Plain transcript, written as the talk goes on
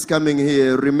coming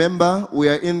here, remember, we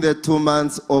are in the 2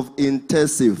 months of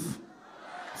intensive,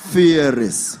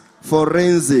 furious,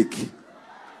 forensic,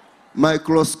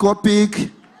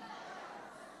 microscopic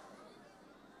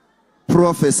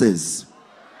prophecies.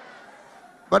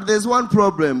 But there's one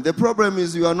problem. The problem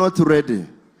is you are not ready.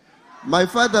 My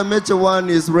father, Major One,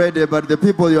 is ready, but the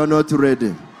people, you are not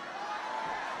ready.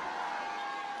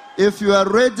 If you are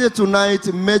ready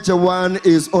tonight, Major One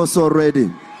is also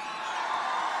ready.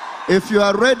 If you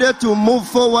are ready to move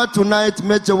forward tonight,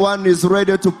 Major One is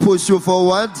ready to push you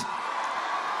forward.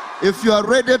 If you are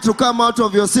ready to come out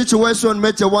of your situation,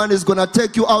 Major One is going to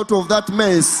take you out of that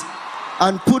mess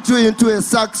and put you into a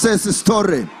success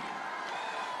story.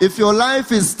 If your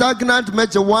life is stagnant,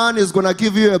 Major One is going to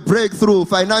give you a breakthrough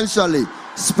financially,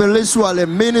 spiritually,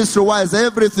 ministry-wise.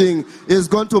 Everything is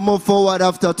going to move forward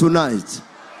after tonight.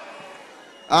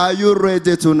 Are you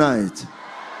ready tonight?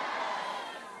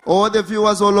 All the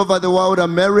viewers all over the world,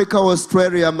 America,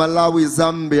 Australia, Malawi,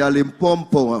 Zambia,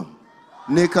 Limpopo,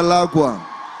 Nicaragua,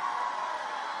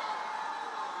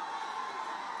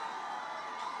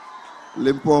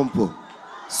 Limpopo,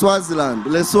 Swaziland,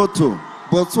 Lesotho,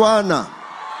 Botswana,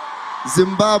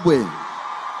 Zimbabwe,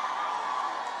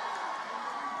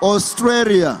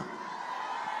 Australia,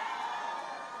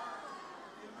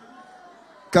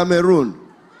 Cameroon,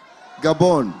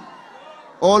 Gabon,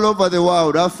 all over the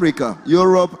world, Africa,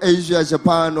 Europe, Asia,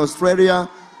 Japan, Australia,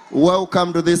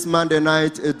 welcome to this Monday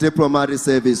night diplomatic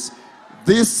service.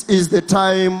 This is the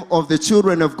time of the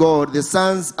children of God, the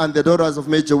sons and the daughters of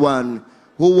Major One,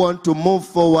 who want to move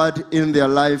forward in their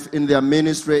life, in their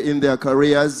ministry, in their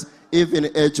careers,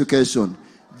 even education.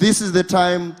 This is the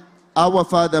time our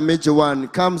Father, Major One,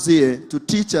 comes here to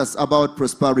teach us about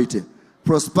prosperity.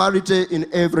 Prosperity in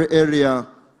every area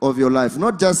of your life,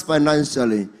 not just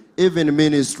financially, even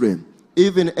ministry,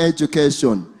 even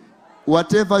education.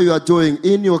 Whatever you are doing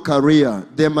in your career,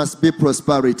 there must be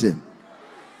prosperity.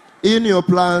 In your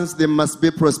plans, there must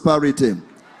be prosperity.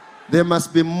 There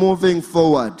must be moving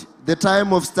forward. The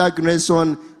time of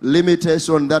stagnation,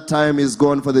 limitation, that time is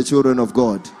gone for the children of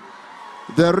God.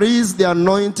 There is the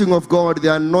anointing of God,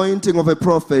 the anointing of a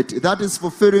prophet, that is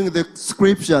fulfilling the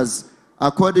scriptures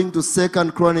according to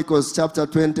 2 Chronicles chapter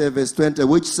 20, verse 20,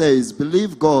 which says,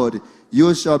 believe God,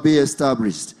 you shall be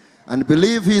established, and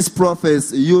believe his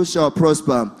prophets, you shall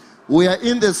prosper. We are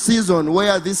in the season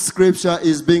where this scripture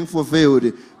is being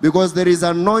fulfilled, because there is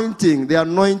anointing, the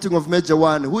anointing of Major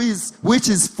One, which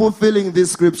is fulfilling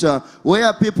this scripture,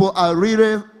 where people are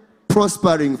really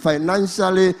prospering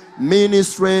financially,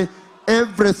 ministry,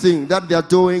 everything that they are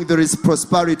doing, there is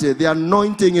prosperity. The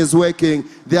anointing is working.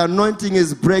 The anointing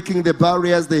is breaking the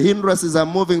barriers. The hindrances are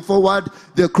moving forward.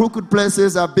 The crooked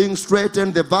places are being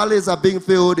straightened. The valleys are being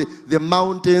filled. The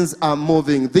mountains are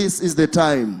moving. This is the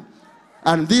time.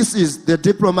 And this is the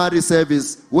diplomatic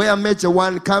service where Major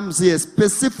One comes here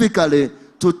specifically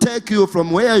to take you from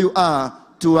where you are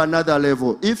to another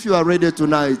level. If you are ready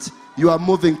tonight, you are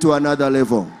moving to another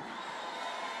level.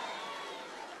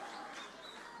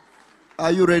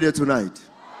 Are you ready tonight?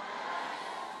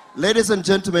 Ladies and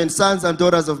gentlemen, sons and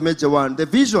daughters of Major One, the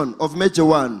vision of Major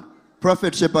One,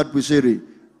 Prophet Shepherd Bushiri,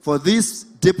 for this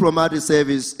diplomatic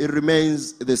service, it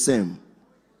remains the same.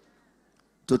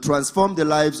 To transform the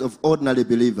lives of ordinary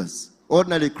believers,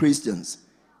 ordinary Christians,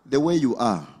 the way you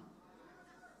are.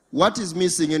 What is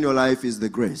missing in your life is the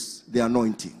grace, the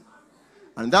anointing.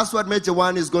 And that's what Major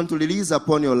One is going to release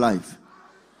upon your life.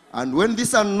 And when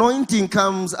this anointing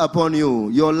comes upon you,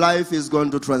 your life is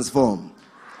going to transform.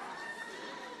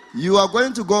 You are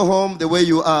going to go home the way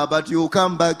you are, but you will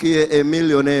come back here a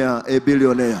millionaire, a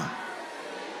billionaire.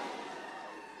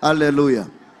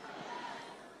 Hallelujah.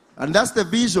 And that's the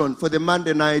vision for the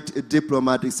Monday night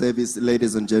diplomatic service,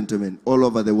 ladies and gentlemen, all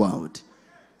over the world.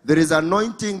 There is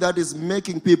anointing that is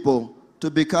making people to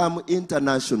become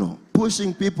international,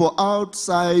 pushing people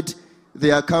outside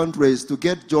their countries to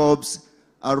get jobs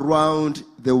around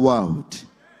the world.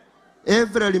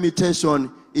 Every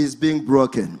limitation is being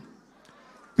broken.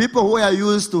 People who are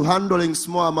used to handling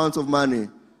small amounts of money,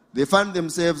 they find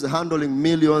themselves handling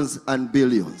millions and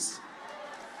billions.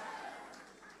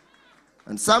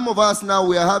 And some of us now,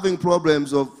 we are having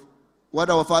problems of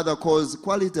what our Father calls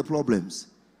quality problems.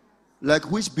 Like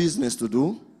which business to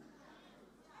do,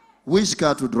 which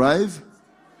car to drive.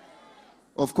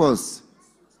 Of course,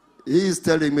 he is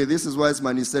telling me, this is wise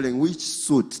man is telling which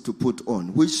suit to put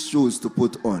on, which shoes to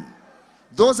put on.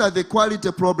 Those are the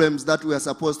quality problems that we are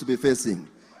supposed to be facing.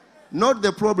 Not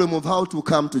the problem of how to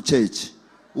come to church,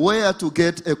 where to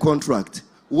get a contract,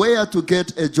 where to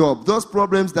get a job. Those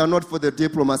problems, they are not for the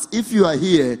diplomats. If you are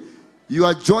here, You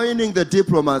are joining the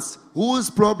diplomats whose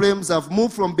problems have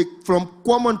moved from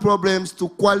common problems to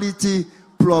quality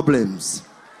problems.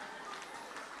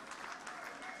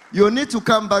 You need to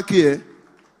come back here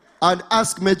and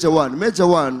ask Major One, Major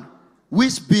One,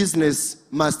 which business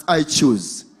must I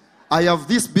choose? I have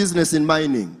this business in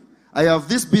mining. I have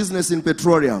this business in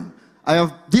petroleum. I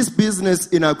have this business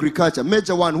in agriculture.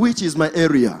 Major One, which is my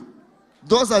area?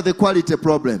 Those are the quality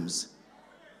problems.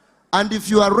 And if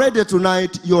you are ready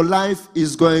tonight, your life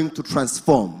is going to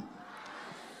transform.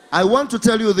 I want to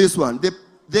tell you this one.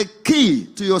 The key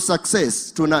to your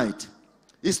success tonight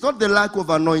is not the lack of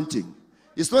anointing.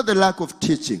 It's not the lack of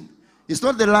teaching. It's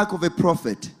not the lack of a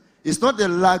prophet. It's not the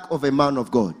lack of a man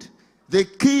of God. The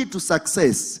key to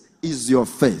success is your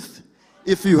faith.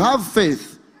 If you have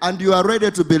faith and you are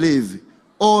ready to believe,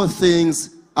 all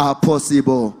things are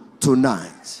possible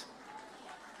tonight.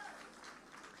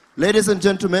 Ladies and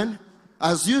gentlemen,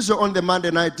 as usual on the Monday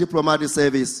night diplomatic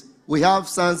service, we have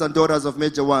sons and daughters of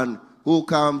Major One who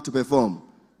come to perform.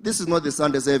 This is not the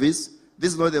Sunday service.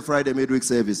 This is not the Friday midweek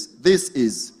service. This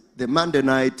is the Monday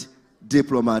night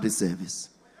diplomatic service.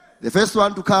 The first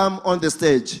one to come on the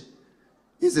stage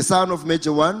is the son of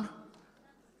Major One.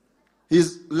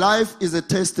 His life is a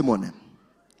testimony.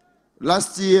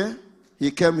 Last year,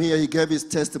 he came here, he gave his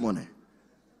testimony,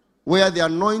 where the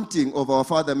anointing of our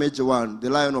father Major One, the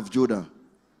Lion of Judah,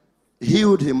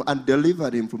 healed him and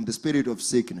delivered him from the spirit of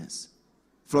sickness.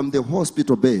 From the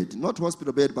hospital bed, not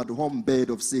hospital bed, but home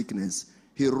bed of sickness,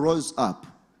 he rose up.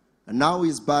 And now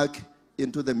he's back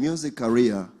into the music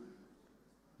career.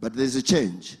 But there's a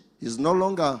change. He's no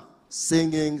longer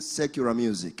singing secular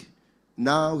music.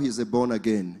 Now he's a born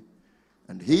again.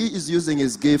 And he is using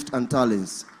his gift and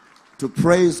talents to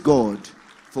praise God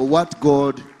for what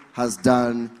God has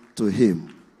done to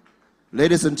him.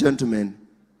 Ladies and gentlemen,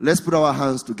 let's put our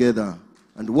hands together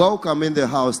and welcome in the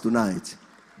house tonight,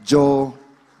 Joe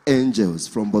Angels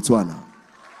from Botswana.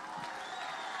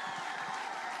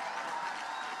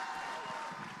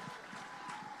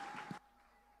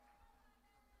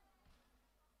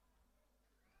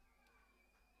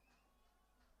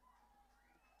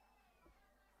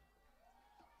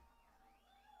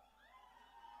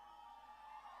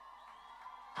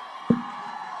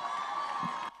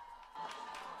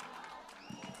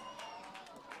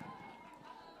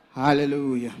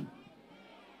 Hallelujah.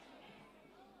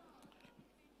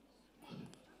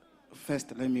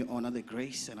 First, let me honor the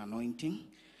grace and anointing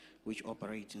which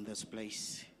operate in this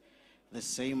place. The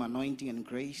same anointing and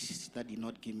grace that did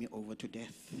not give me over to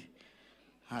death.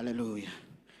 Hallelujah.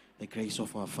 The grace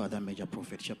of our Father, Major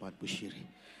Prophet Shepherd Bushiri.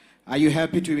 Are you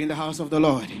happy to be in the house of the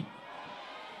Lord?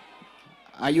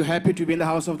 Are you happy to be in the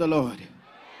house of the Lord?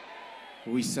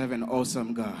 We serve an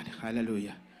awesome God.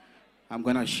 Hallelujah. I'm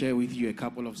going to share with you a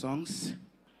couple of songs.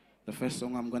 The first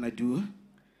song I'm going to do,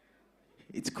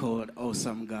 it's called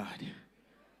Awesome God.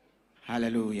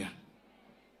 Hallelujah.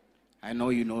 I know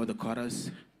you know the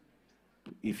chorus.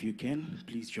 If you can,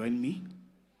 please join me.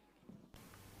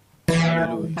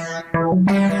 Hallelujah.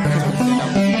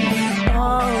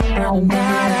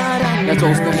 Let's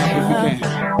all stand up if you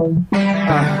can.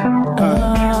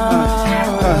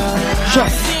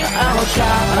 Our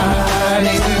God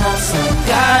is an awesome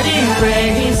God in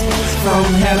praise from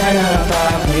heaven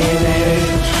above with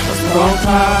strong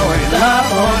power and love.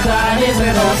 Our God is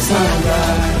an awesome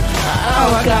God.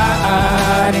 Our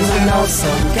God is an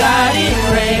awesome God in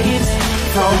praise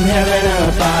from heaven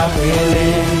above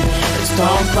with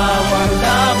strong power and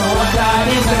love. Our God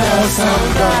is an awesome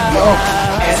God.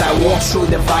 As I walk through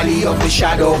the valley of the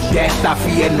shadow of death, I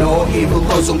fear no evil,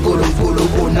 cause uNkulunkulu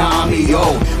unami, yo.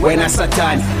 When I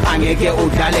Satan, angeke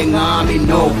udlale ngami,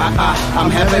 no.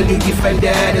 I'm heavily defended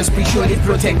and spiritually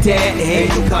protected. Hey,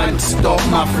 you can't stop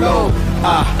my flow.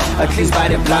 At least by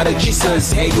the blood of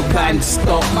Jesus, hey, you can't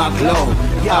stop my glow.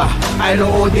 I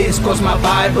know all this cause my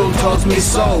Bible tells me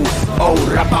so. Oh,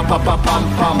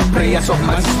 rap-a-pa-pa-pam-pam, prayers of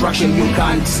my destruction, you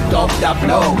can't stop that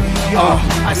blow.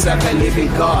 I serve a living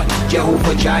God,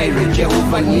 Jehovah Jireh,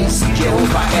 Jehovah Nisi,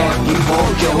 Jehovah El Gibor,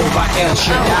 Jehovah El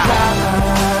Shaddai.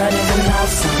 God is an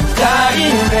awesome God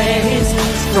in praise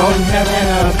from heaven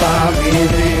above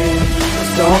with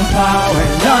strong power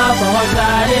and love. Our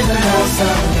God is an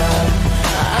awesome God.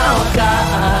 Our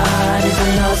God is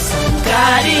an awesome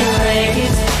God in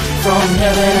praise from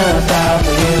heaven above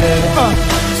with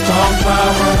strong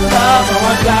power and love.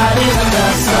 Our God is an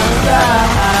awesome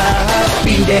God.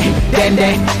 Been there, Then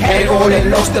they had it all and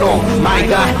lost it all. My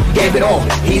God gave it all.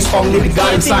 He's only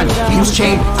begotten Son. He was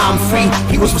chained, I'm free.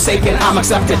 He was forsaken, I'm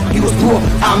accepted. He was poor,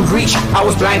 I'm rich. I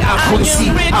was blind, I couldn't see.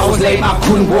 I was lame, I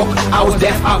couldn't walk. I was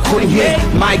deaf, I couldn't hear.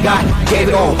 My God gave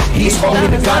it all. He's only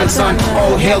begotten Son.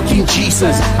 Oh, hail King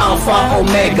Jesus, Alpha,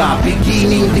 Omega,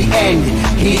 beginning, the end.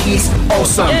 He is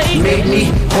awesome, made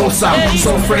me wholesome,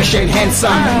 so fresh and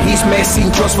handsome. His mercy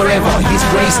endures forever. His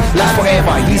grace lasts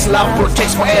forever. His love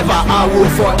protects forever. I will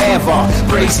forever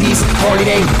praise His holy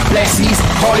name. Bless His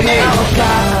holy name. Our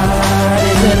God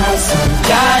is an awesome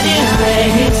God in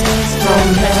reigns from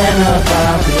heaven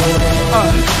above.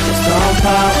 Strong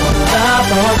power, love,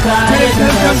 our God is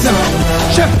an awesome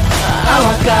God.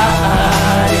 Our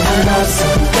God is an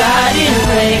awesome God in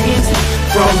reigns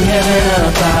from heaven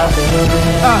above.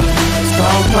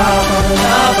 Strong power,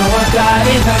 love, our God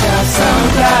is an awesome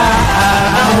God.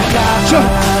 Our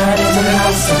God is an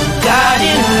awesome God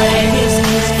in reigns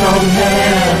from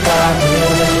heaven above.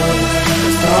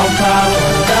 Strong power,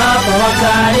 love, our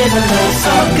God is an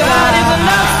awesome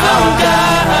God. Our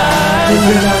God is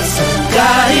an awesome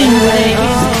God in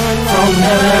reigns from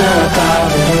heaven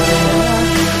above.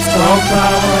 Strong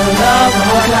power, love,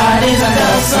 our God is an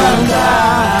awesome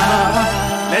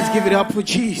God. Let's give it up for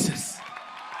Jesus.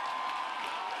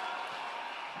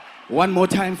 One more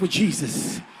time for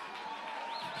Jesus.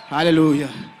 Hallelujah.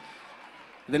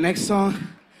 The next song,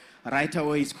 right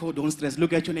away, is called Don't Stress.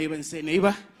 Look at your neighbor and say,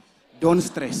 neighbor, don't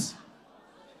stress.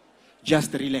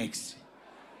 Just relax.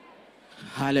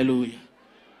 Hallelujah.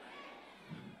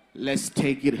 Let's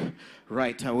take it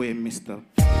right away, Mr.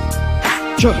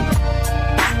 Sure.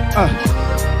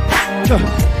 Sure.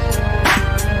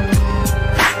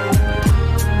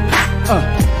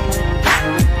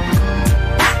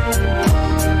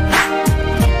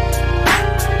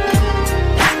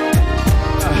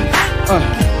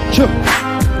 Sure.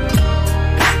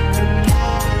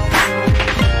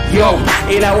 Yo,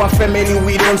 in our family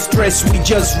we don't stress, we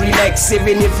just relax.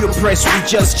 Even if you press, we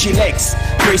just chillax.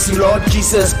 Praise the Lord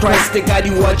Jesus Christ, the God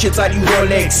you watch it at your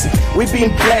Rolex. We've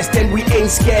been blessed and we ain't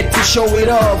scared to show it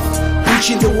off.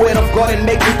 Preaching the word of God and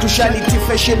making Christianity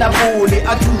fashionable.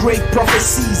 Accurate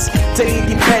prophecies, stay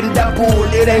dependable.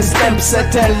 It ain't stamp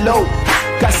set and low.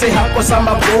 Kasi hako sa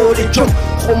mabodi jo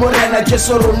Gomorena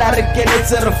Jesu rona re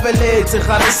kenetse re feletse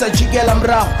Ga re sa jikela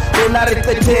mrago rona re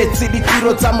tetetse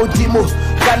ditiro tsa modimo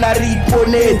kana re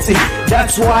iponetse.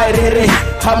 That's why re re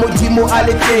ha modimo a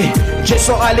le te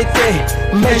Jesu a le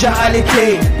te Measure a le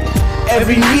te.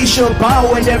 Every knee shall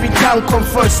bow and every tongue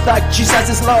confess that Jesus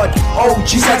is Lord. Oh,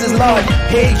 Jesus is Lord.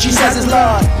 Hey, Jesus is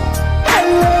Lord. I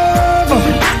love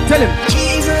you. Tell him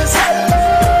Jesus,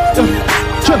 I love you.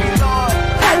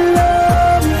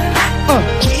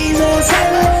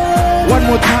 One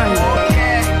more time.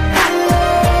 I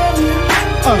love you.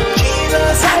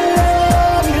 Jesus, I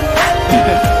love you.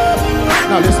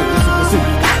 Now listen.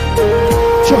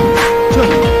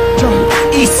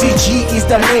 ECG is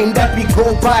the name that we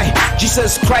go by.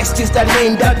 Jesus Christ is the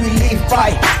name that we live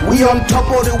by. We on top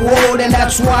of the world and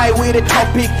that's why we're the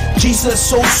topic. Jesus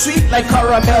so sweet like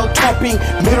caramel topping.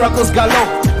 Miracles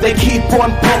galore, they keep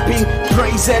on popping.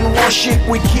 Praise and worship,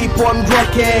 we keep on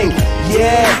rocking.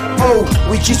 Yeah, oh,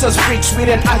 we Jesus freaks with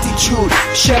an attitude.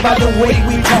 Share by the way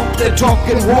we talk the talk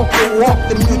and walk the walk.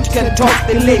 The mute can talk,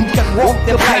 the lame can walk,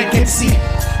 the blind can see.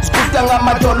 Skutanga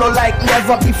madolo like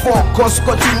never before.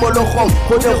 Koskoti mologong,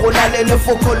 kone gona le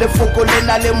foko le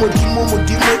na le modimo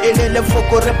ele le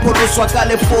foko repolo swaka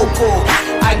le foko.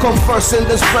 I confess in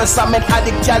this verse I'm an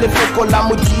addict ya le foko la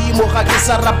modimo ga ke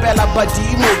sa rapela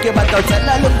badimo ke batla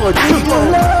tsena le modimo.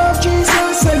 You love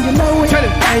Jesus and you know it,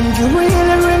 and you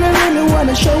really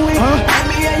wanna show it. Let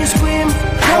me hear you scream.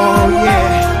 Oh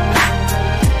yeah.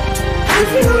 If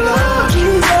you love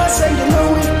Jesus and you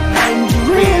know it, and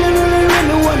you really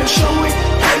wanna show it,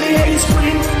 let me hear you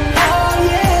scream. Oh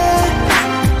yeah.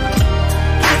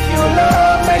 If you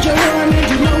love Major and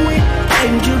you know it,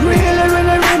 and you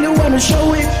really wanna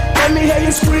show it, let me hear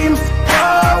you scream.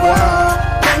 Power.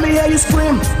 Let me hear you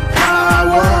scream.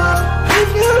 Power. If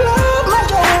you love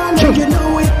Major and you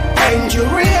know it, and you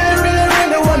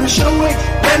really wanna show it,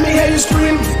 let me hear you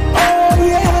scream. Oh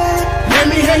yeah. Let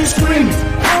me hear you scream.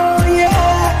 Oh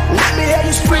yeah. Let me hear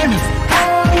you scream.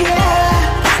 Oh yeah.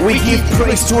 We give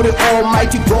praise to the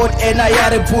Almighty God and I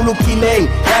are pulu kileng,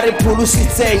 are pulu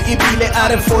siteng, ibile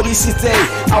are 40 siteng.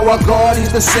 Our God is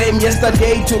the same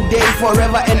yesterday, today,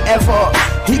 forever and ever.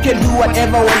 He can do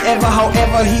whatever, whenever,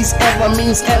 however. He's ever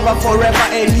means ever, forever,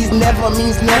 and He's never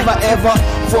means never ever.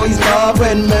 For His love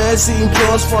and mercy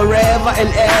endures forever and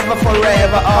ever,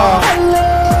 forever. I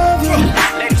love you,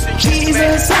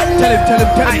 Jesus. I love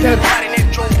you.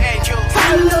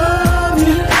 I love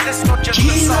you. Jesus, not just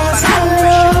Jesus, a song,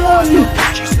 I love you.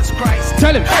 Jesus Christ.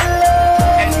 Tell him.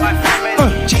 And my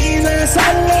family. Jesus,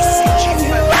 I love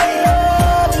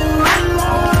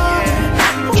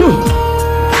you. True.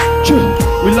 True.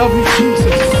 We love you,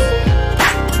 Jesus.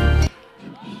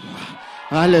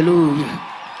 Hallelujah.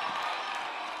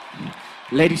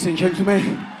 Ladies and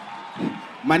gentlemen,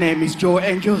 my name is Joe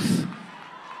Angels.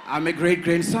 I'm a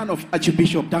great-grandson of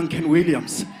Archbishop Duncan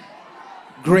Williams.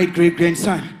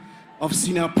 Great-great-grandson of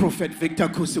Senior Prophet Victor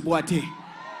Kusibuate.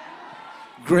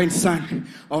 Grandson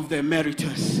of the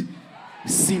Emeritus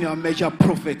Senior Major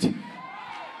Prophet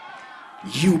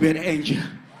Hubert Angel.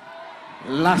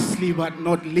 Lastly but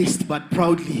not least but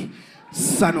proudly,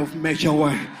 son of Major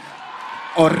One,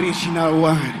 Original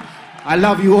One. I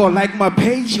love you all. Like my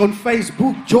page on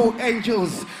Facebook, Joe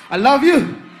Angels. I love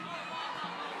you.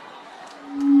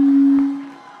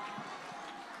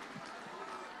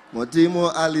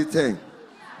 Modimo Aliteng.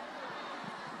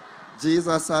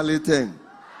 Jesus Aliteng.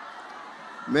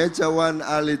 Major One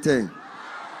Aliteng.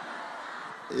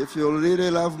 If you really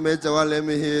love Major One, let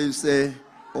me hear you say,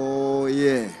 oh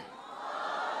yeah.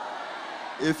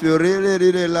 If you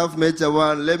really love Major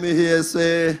One, let me hear you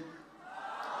say,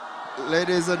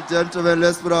 ladies and gentlemen,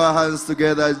 let's put our hands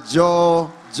together. Joe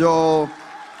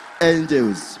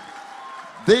Angels.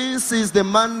 This is the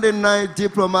Monday Night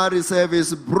Diplomatic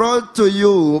Service brought to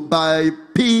you by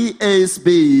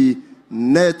PSB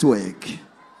Network.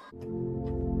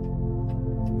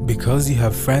 Because you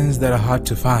have friends that are hard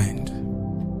to find,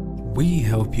 we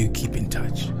help you keep in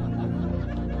touch.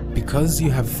 Because you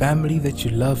have family that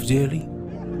you love dearly,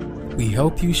 we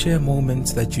help you share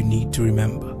moments that you need to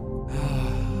remember.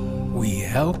 We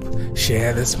help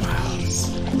share the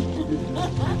smiles.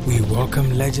 We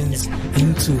welcome legends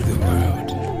into the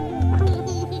world.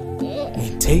 We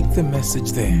take the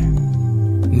message there,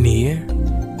 near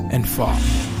and far.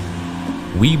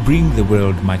 We bring the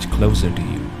world much closer to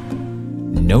you.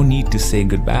 No need to say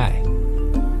goodbye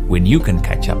when you can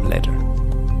catch up later.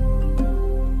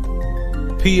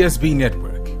 PSB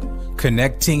Network,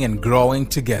 connecting and growing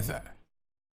together.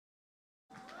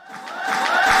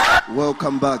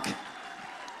 Welcome back.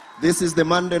 This is the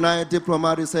Monday Night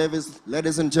Diplomatic Service.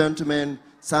 Ladies and gentlemen,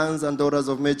 sons and daughters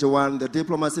of Major One, the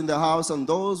diplomats in the house, and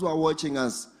those who are watching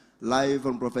us live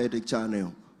on Prophetic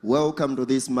Channel. Welcome to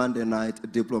this Monday Night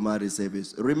Diplomatic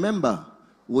Service. Remember,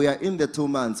 we are in the 2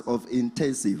 months of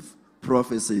intensive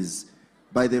prophecies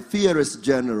by the fearless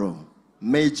general,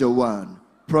 Major One,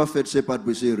 Prophet Shepherd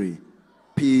Bushiri,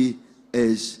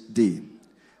 PhD.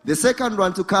 The second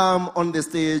one to come on the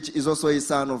stage is also a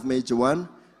son of Major One.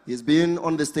 He's been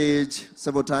on the stage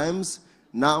several times.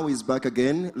 Now he's back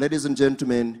again. Ladies and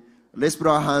gentlemen, let's put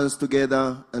our hands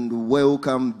together and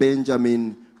welcome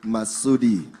Benjamin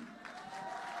Masudi.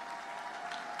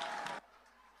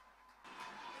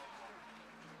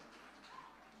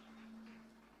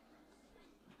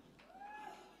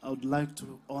 I would like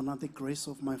to honor the grace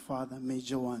of my father,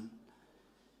 Major One.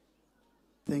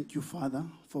 Thank you, Father,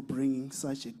 for bringing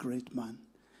such a great man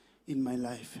in my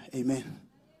life. Amen.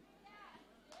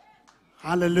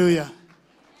 Hallelujah.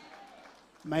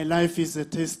 My life is a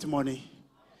testimony.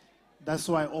 That's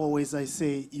why always I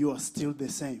say, you are still the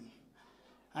same.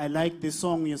 I like the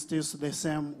song, You're Still the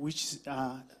Same, which is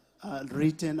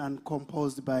written and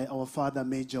composed by our father,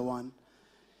 Major One.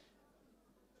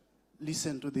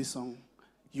 Listen to this song.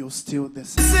 You're still the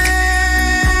same.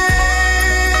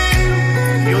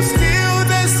 You're still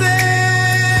the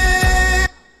same.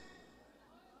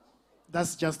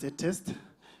 That's just a test.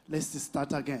 Let's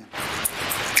start again.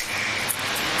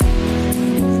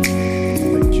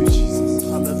 Thank you, Jesus.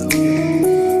 Hallelujah.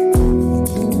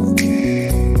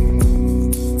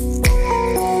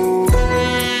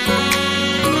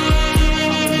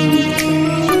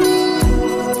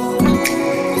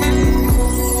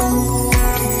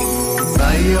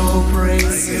 By your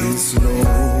praises,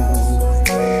 Lord,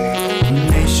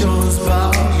 nations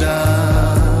bow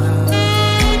down.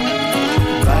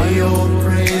 By your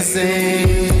praises,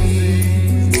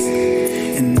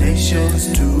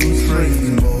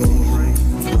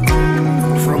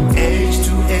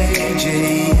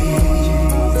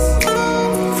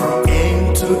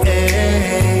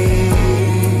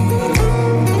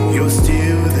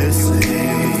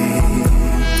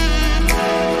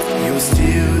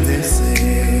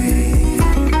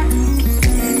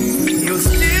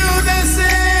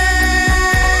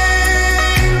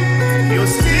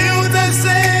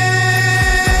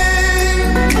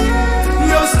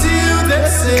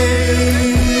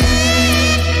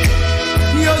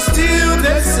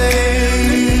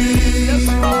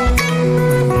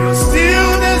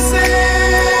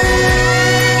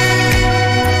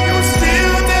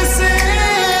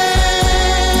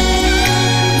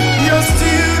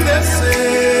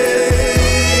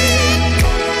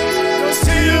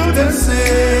 still the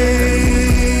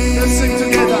same. Let's sing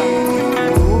together.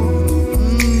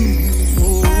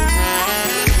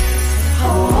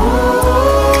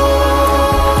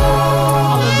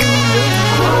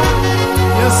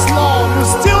 Yes, Lord,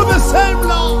 you're still the same,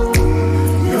 Lord.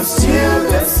 You're still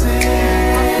the same.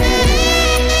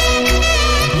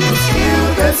 You're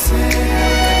still the same.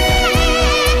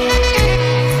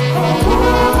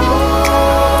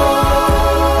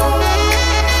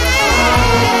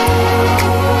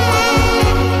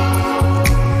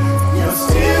 You're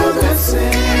still the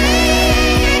same.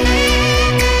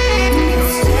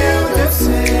 You're still the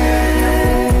same.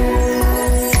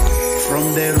 From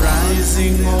the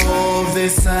rising of the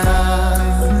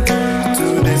sun to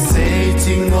the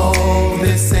setting of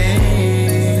the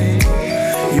same,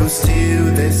 you're still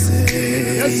the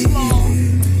same. Yes, Lord.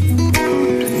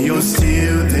 You're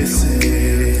still the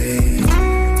same.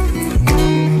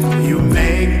 You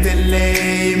make the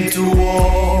lame to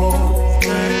walk,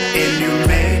 and you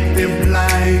make the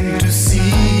blind to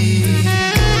see.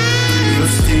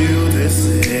 You're still the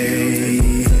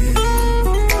same.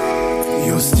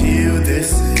 You're still the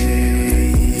same.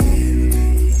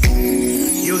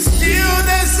 You're still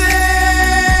the same.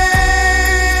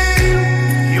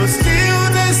 You're still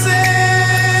the same.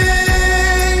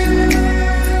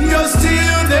 You're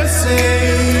still the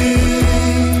same.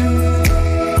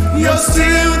 You're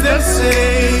still the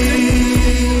same.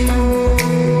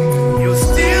 You're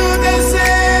still the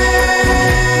same.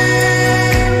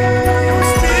 You're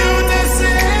still the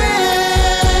same.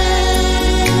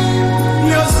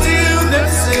 You're still the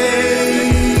same.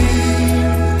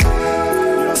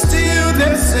 You're still the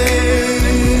same.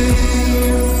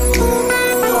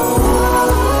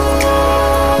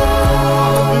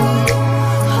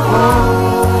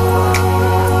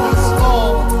 Yes,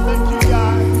 Lord. Thank you,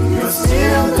 God. You're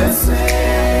still the same.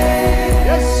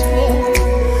 Yes, Lord.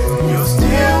 You're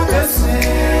still the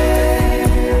same.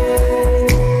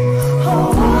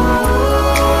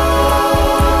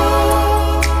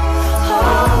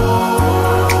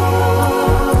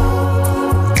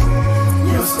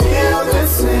 You're still the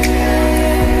same.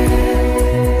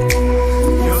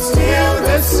 You're still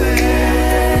the same.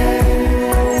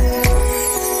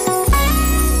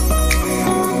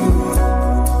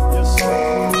 Yes,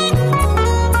 Lord.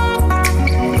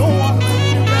 No one like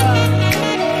you, God.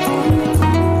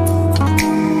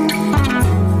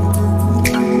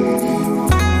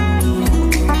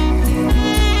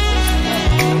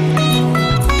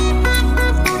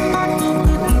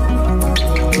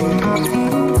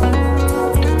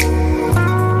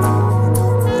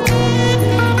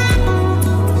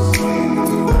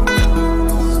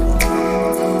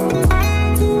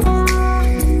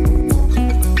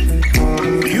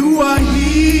 You are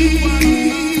here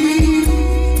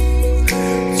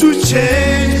to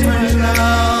change my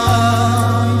life.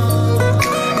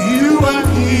 You are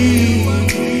here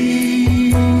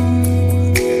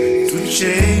to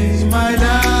change my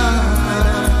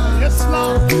life. Yes,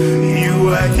 Lord. You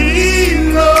are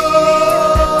here,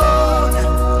 Lord,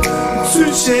 to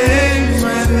change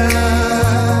my life.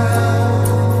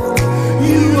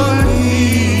 You are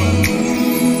here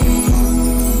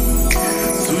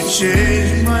to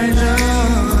change my life.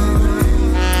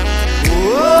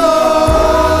 Oh,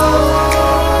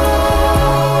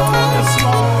 yes,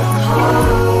 Lord.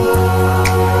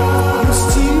 You're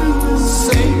still the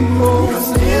same, Lord. You're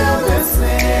still the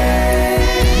same.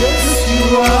 Yes, you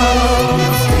are.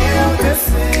 You're still the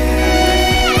same.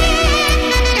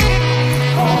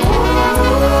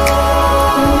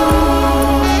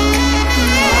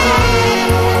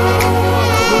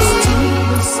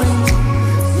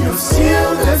 You're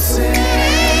still the same. You're still the same.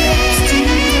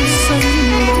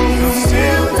 You're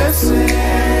still the same.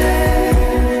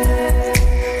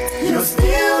 You're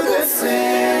still the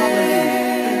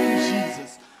same.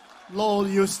 Jesus. Lord,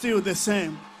 you're still the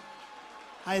same.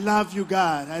 I love you,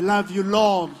 God. I love you,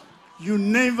 Lord. You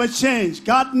never change.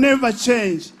 God never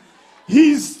changed.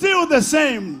 He's still the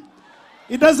same.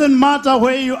 It doesn't matter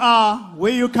where you are,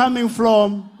 where you're coming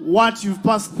from, what you've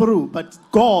passed through, but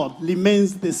God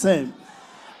remains the same.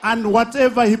 And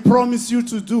whatever He promised you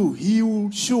to do, He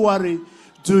will surely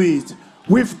do it.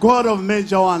 With God of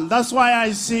Major One. That's why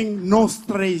I sing no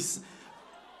stress.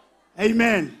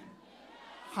 Amen.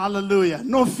 Hallelujah.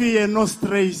 No fear, no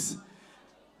stress.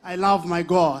 I love my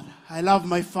God. I love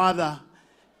my Father.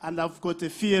 And I've got a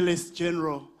fearless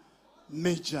General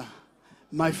Major,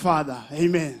 my Father.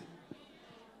 Amen.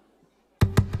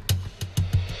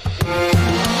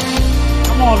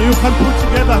 Come on, you can put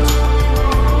together.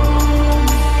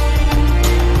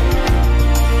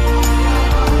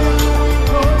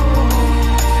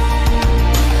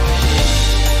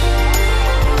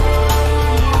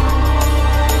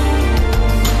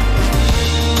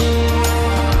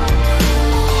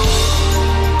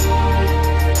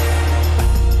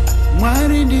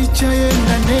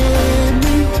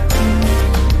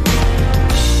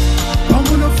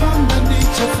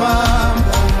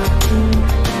 ndichafamba,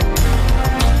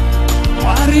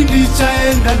 Mwari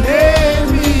ndichaenda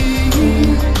nemi,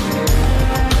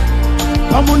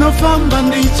 pamunofamba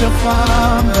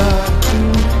ndichafamba.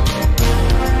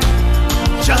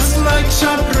 Just like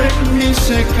Shadrach,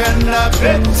 Meshach, and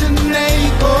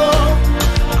Abednego,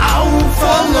 I will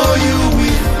follow you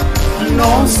with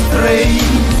no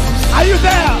strain. Are you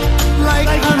there? Like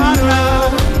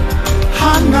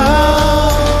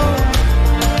Hannah,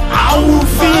 I will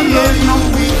follow you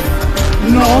with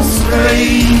no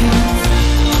strain.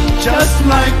 Just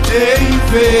like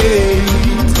David,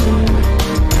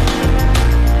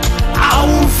 I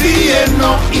will fear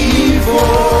no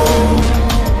evil.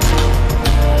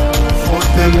 For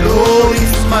the Lord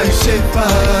is my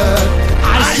shepherd, I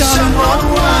shall not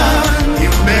want. He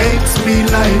makes me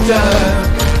lie down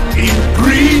in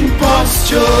green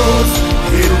pastures.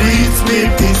 He leads me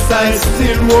beside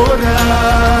still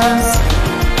waters.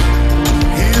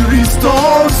 He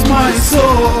restores my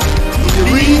soul. He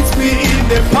leads me in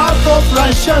the path of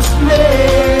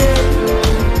righteousness.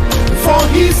 For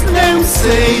his name's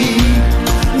sake,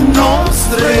 no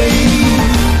stray.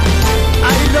 I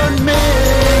don't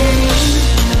make.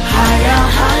 Higher,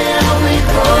 higher we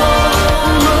go.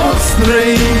 No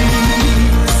stray.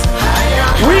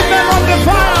 Women on the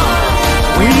fire.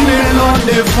 Women on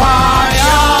the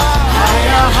fire.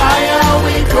 Higher, higher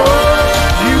we go.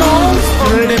 No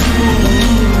stray.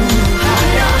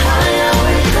 Higher, higher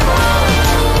we go.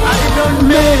 I don't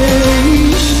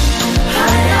make.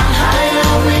 Higher,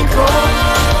 higher we go.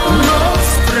 No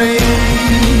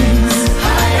strays.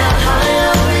 Higher,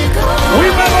 higher we go.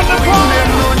 Women on the fire. Women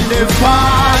on the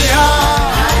fire.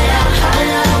 Higher,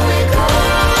 higher we go.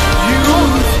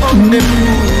 Youth on the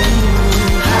moon.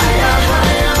 Higher,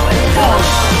 higher we go.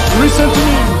 Listen to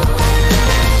me.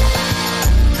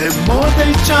 The more the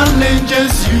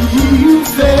challenges you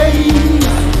face,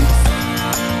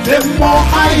 the more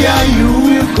higher you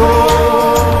will go.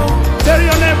 Tell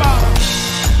your neighbor.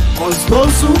 Cause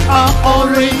those who are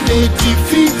already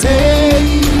defeated,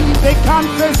 they can't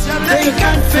face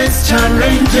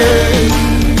challenges.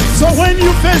 So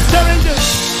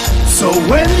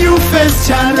when you face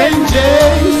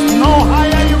challenges, no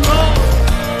higher you go.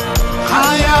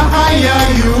 Higher, higher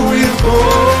you will go.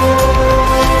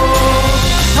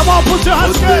 Come on, put your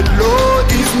hands together. The Lord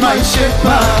is my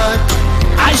shepherd,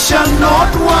 I shall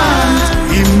not want.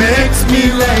 He makes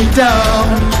me lie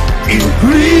down in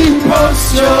green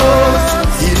pastures.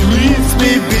 He leads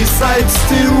me beside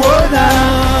still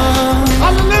waters.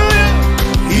 Hallelujah.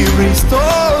 He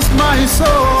restores my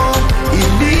soul. He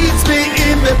leads me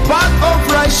in the path of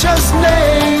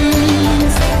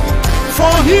righteousness.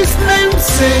 For his name's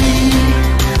sake,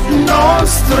 no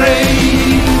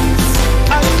strays.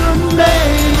 I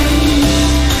remain.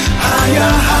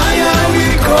 Higher, higher we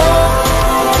go.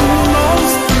 No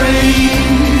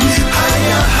strays.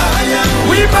 Higher, higher.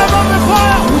 Women on the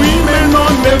fire. Women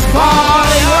on the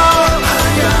fire.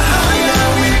 Higher, higher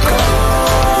we go.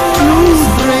 No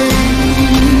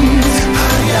strays.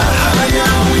 Higher,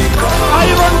 higher we go.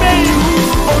 Iron Man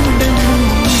on the moon.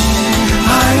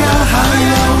 Higher,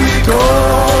 higher we go.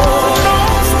 No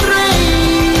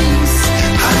strays.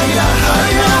 Higher,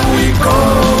 higher we go.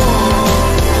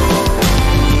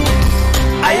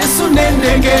 Ayesu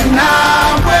nendenge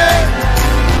nawe.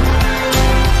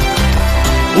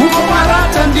 Uko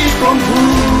marata ndiko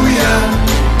mbuya.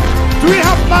 Do we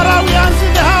have Marawians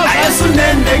in the house? Ayesu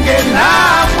nendenge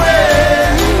nawe.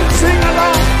 Sing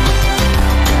along.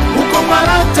 Uko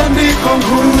marata ndiko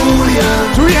mbuya.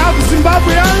 Do we have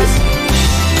Zimbabweans?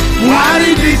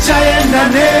 Mwari ndichaenda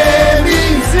nemi.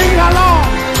 Sing along.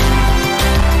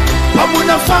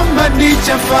 Pamunafamba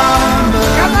ndichafamba.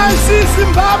 Can I see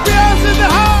Zimbabweans in the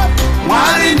house?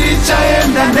 Mwari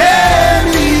ndichaenda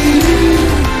nemi.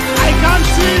 I can't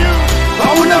see you.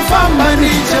 Pamunafamba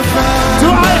ndichafamba. Do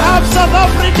I have South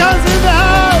Africans in the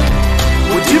house?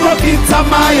 Ujibokita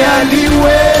maya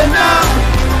liwena.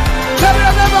 Tell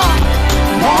your neighbor.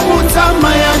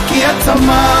 Mwamutama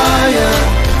kiatamaya.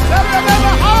 Tell your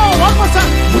neighbor. Oh, one more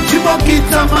time.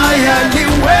 Ujibokita maya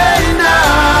liwena.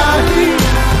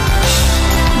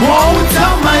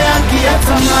 Mwamutama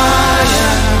kiatamaya.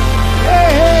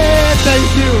 Hey, thank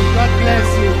you. God bless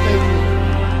you. Thank you.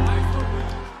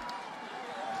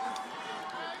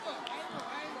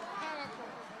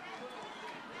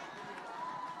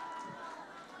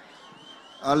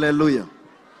 Hallelujah.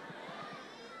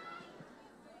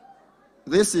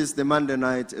 This is the Monday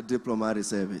night diplomatic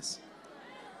service.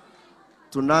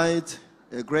 Tonight,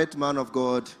 a great man of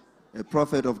God, a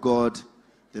prophet of God,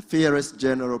 the fiercest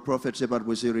general, Prophet Shepherd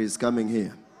Bushiri, is coming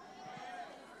here.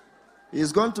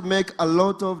 He's going to make a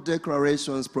lot of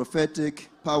declarations, prophetic,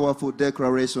 powerful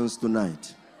declarations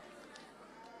tonight.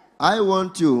 I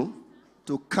want you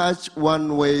to catch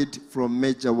one word from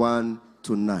Major One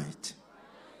tonight.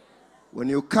 When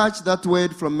you catch that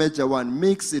word from Major One,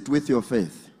 mix it with your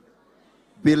faith.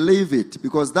 Believe it,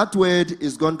 because that word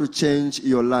is going to change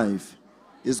your life.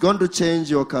 It's going to change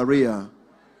your career.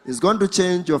 It's going to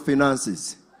change your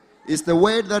finances. It's the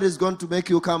word that is going to make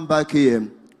you come back here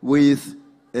with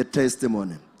a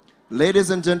testimony. Ladies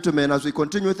and gentlemen, as we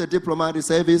continue with the diplomatic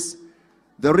service,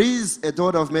 there is a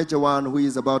daughter of Major One who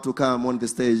is about to come on the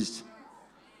stage.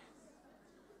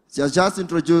 She has just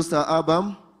introduced her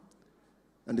album,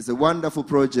 and it's a wonderful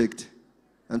project.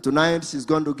 And tonight she's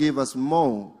going to give us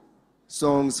more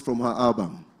songs from her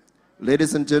album.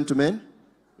 Ladies and gentlemen,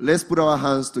 let's put our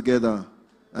hands together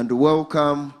and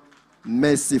welcome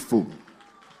Merciful.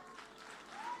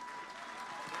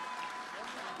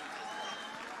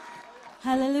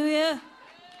 Hallelujah.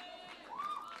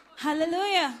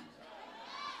 Hallelujah.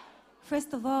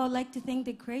 First of all, I'd like to thank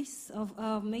the grace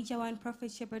of Major One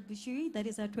Prophet Shepherd Bushiri that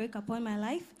is at work upon my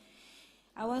life.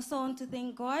 I also want to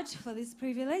thank God for this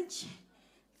privilege.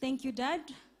 Thank you, Dad,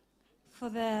 for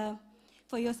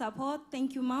your support.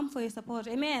 Thank you, Mom, for your support.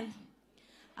 Amen.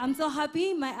 I'm so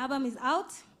happy my album is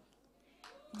out.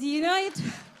 Do you know it?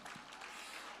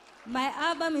 My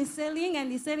album is selling,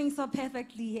 and it's selling so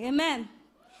perfectly. Amen.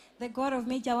 The God of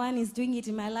Major One is doing it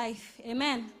in my life.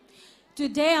 Amen.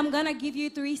 Today, I'm going to give you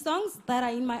 3 songs that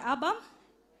are in my album.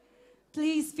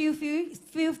 Please feel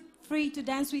free to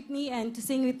dance with me and to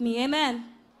sing with me. Amen.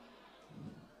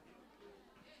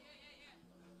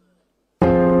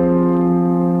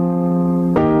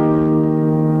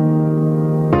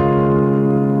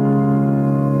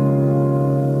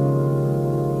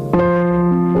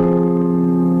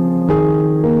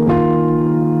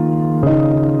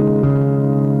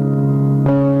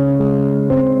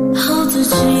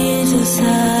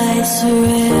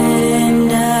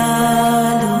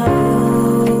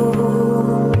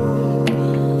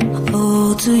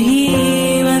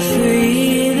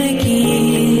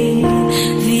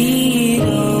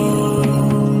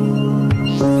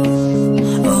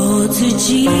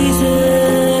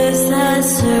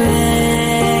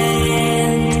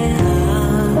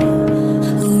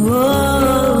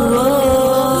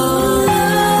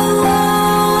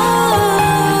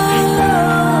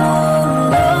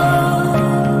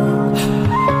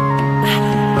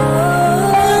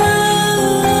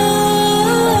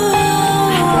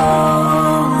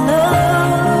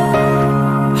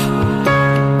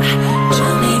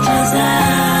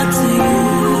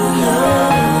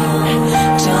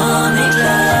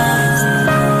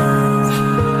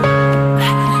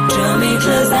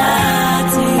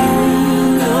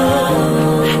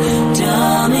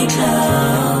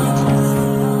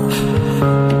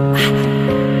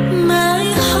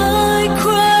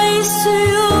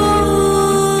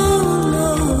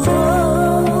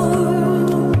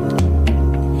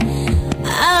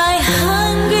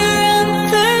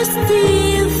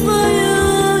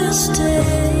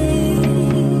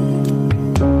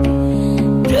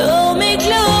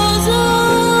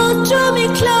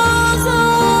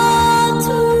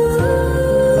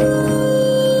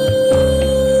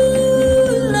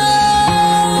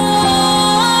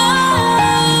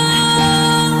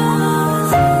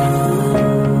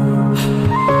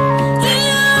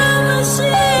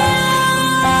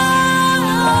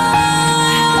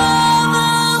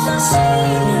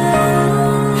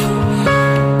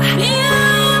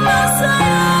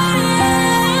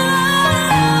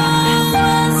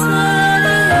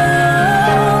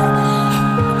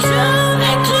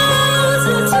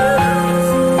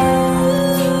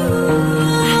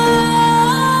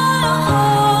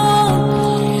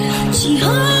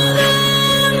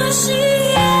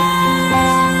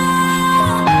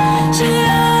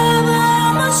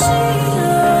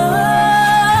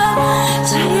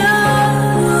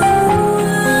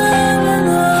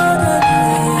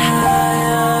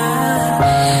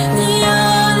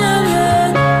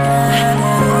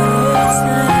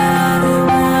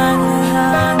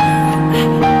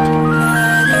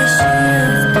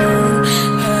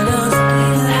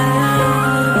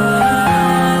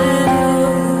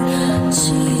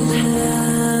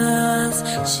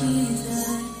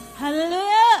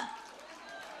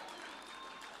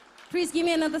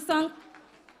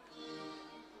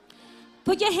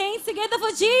 Put your hands together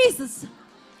for Jesus.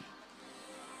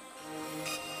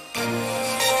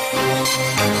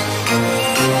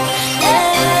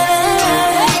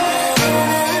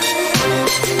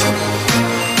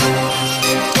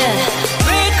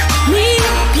 Break me,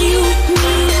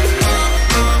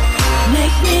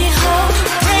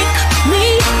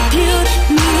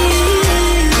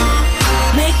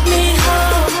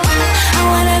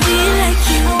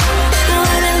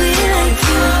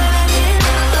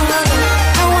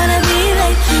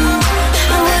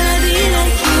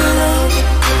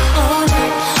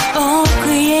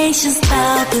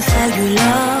 tell you,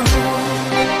 Lord,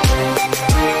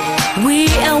 we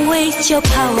await your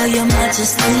power, your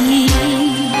majesty.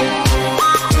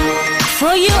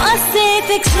 For you are safe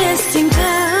existing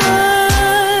God.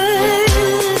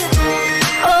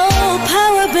 All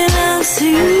power belongs to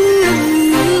you.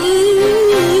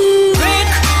 Break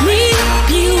me,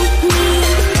 build me,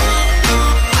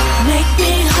 make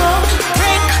me whole.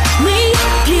 Break me,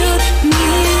 build me,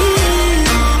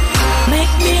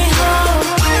 make me whole.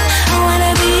 I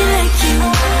wanna be like you.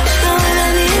 I wanna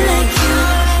be like you.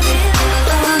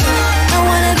 I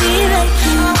wanna be like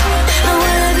you. I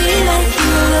wanna be like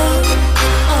you, Lord.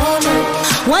 Oh Lord,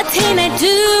 what can I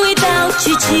do without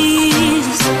you,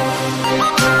 Jesus?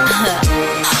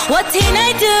 What can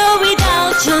I do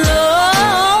without you,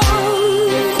 Lord?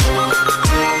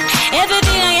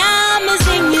 Everything I am is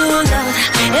in you, Lord.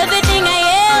 Everything I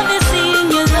am is in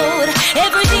you, Lord.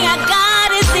 Everything I got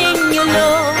is in you,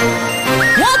 Lord.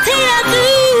 What can I do?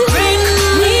 Bring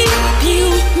me,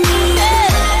 build me,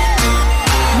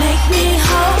 make me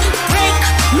whole. Break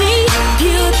me,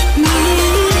 build me,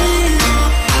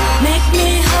 make me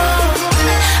whole.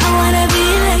 I wanna be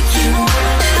like you.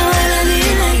 I wanna be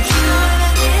like you.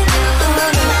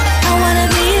 I wanna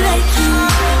be like you.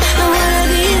 I wanna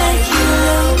be like you,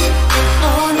 Lord.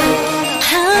 Oh no,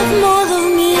 have more of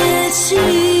me,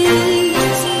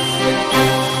 Jesus.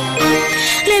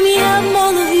 Let me have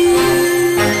more of you.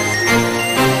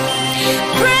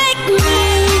 Break me,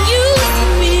 use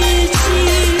me,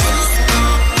 Jesus.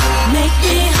 Make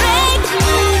me break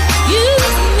me,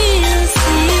 use me,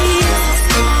 Jesus.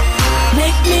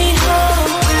 Make me whole.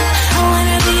 I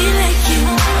wanna be like you.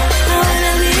 I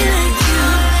wanna be like you.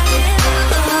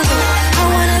 I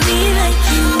wanna be like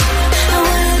you. I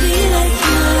wanna be like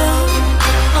you, Lord.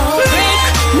 Oh, break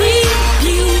me,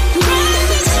 build me,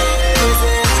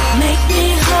 make me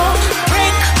whole.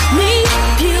 Break me,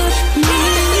 build me,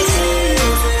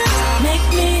 make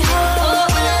me whole.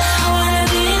 I wanna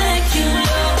be like you,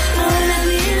 Lord. I wanna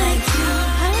be like you.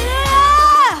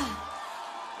 Hallelujah!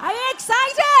 Are you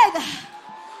excited?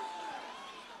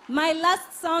 My last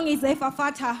song is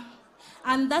Efafata,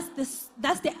 and that's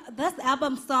the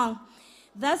album song.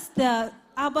 That's the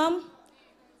album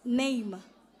name.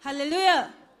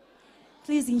 Hallelujah!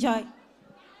 Please enjoy.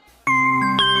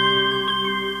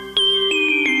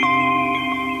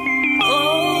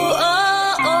 Oh,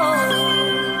 oh, oh.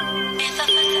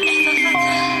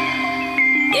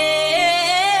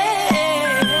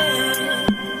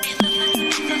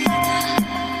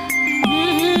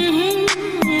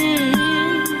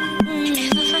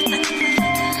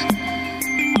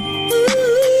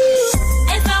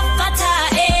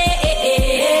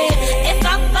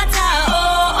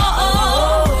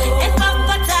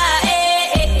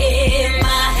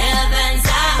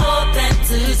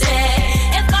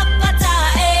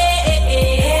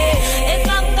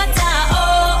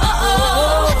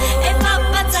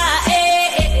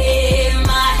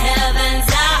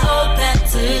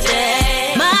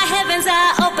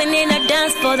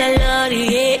 For the Lord,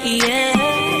 yeah, yeah.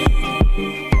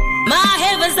 My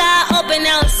heavens are open,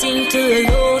 I'll sing to the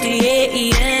Lord, yeah,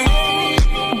 yeah.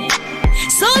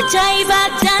 So jive,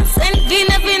 dance and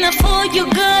vina for you,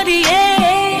 God,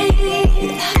 yeah.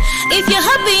 If you're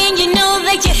happy and you know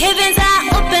that your heavens are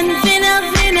open, vina.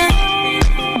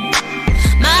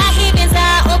 My heavens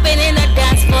are open and I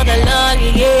dance for the Lord,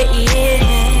 yeah, yeah.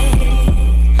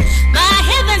 My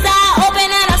heavens are open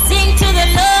and I sing to the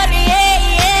Lord, yeah,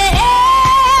 yeah.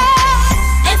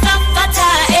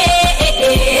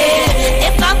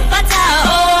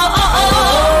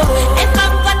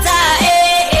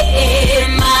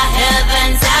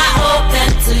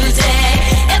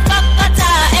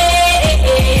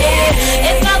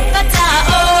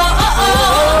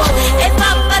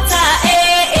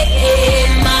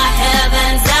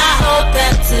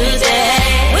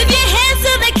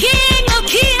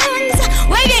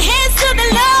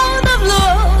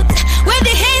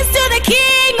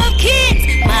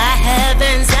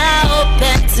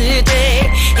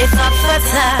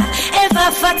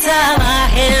 Efafata, my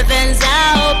heavens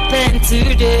are open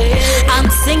today. I'm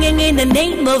singing in the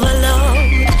name of the Lord.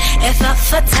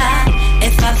 Efafata,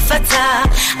 Efafata,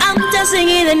 I'm dancing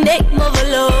in the name of the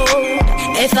Lord.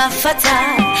 Efafata,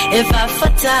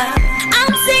 Efafata,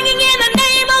 I'm singing in the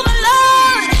name of the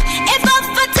Lord.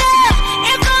 Efafata,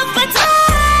 Efafata,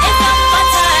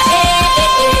 Efafata,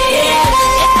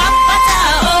 Efafata,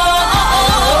 oh, oh,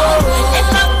 oh,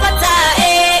 Efafata,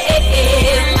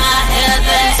 my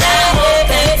heavens are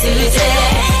open today.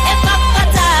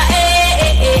 Efafata,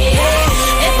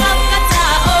 Efafata,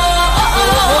 oh, oh,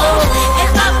 oh,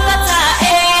 Efafata,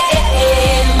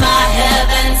 my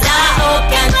heavens are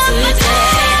open today.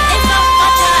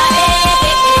 Efafata,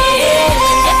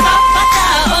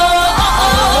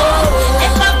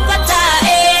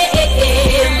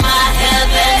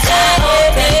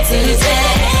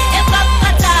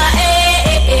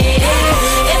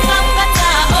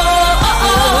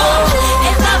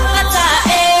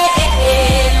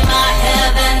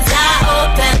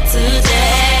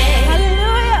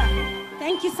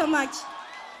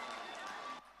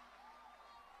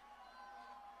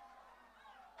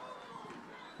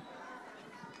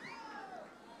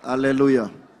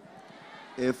 Hallelujah.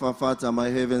 Efafata, my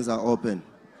heavens are open.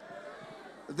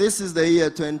 This is the year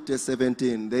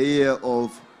 2017, the year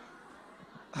of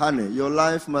honey. Your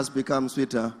life must become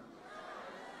sweeter.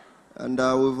 And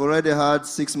we've already had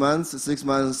 6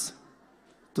 months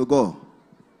to go.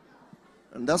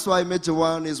 And that's why Major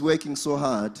One is working so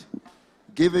hard,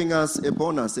 giving us a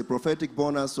bonus, a prophetic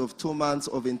bonus of 2 months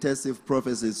of intensive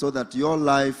prophecy, so that your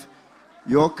life,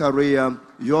 your career,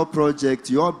 your project,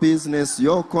 your business,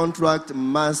 your contract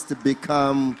must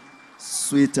become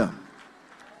sweeter.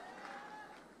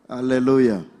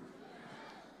 Hallelujah.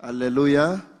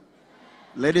 Hallelujah.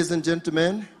 Ladies and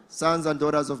gentlemen, sons and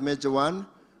daughters of Major One,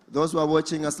 those who are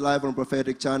watching us live on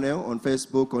Prophetic Channel, on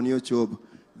Facebook, on YouTube,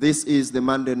 this is the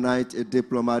Monday night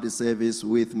diplomatic service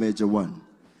with Major One.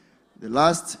 The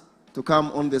last to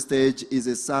come on the stage is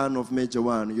a son of Major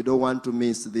One. You don't want to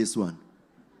miss this one.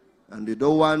 And you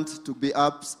don't want to be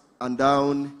up and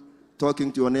down talking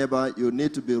to your neighbor. You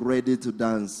need to be ready to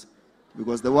dance.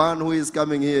 Because the one who is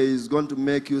coming here is going to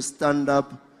make you stand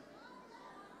up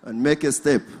and make a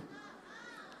step.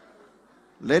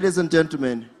 Ladies and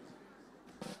gentlemen,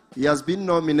 he has been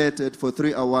nominated for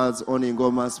 3 awards on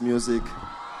Ngoma's Music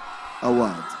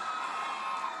Award.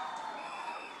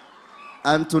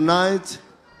 And tonight,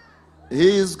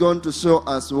 he is going to show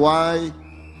us why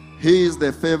he is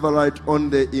the favorite on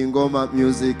the Ngoma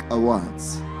Music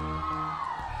Awards.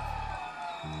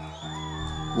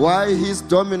 Why his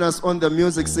dominance on the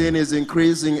music scene is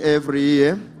increasing every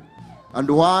year, and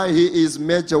why he is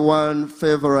Major One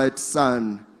favorite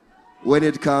son when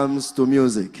it comes to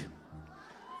music.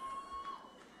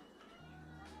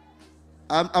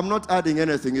 I'm not adding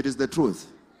anything, it is the truth.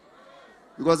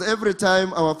 Because every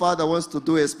time our father wants to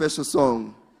do a special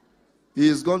song, he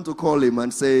is going to call him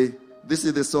and say, this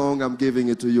is the song, I'm giving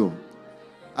it to you.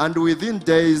 And within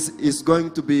days, it's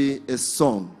going to be a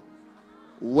song.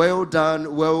 Well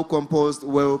done, well composed,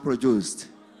 well produced.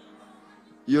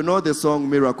 You know the song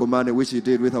Miracle Money, which he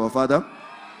did with our father?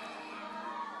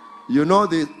 You know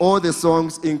all the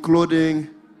songs, including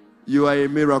You Are a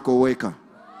Miracle Waker,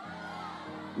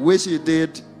 which he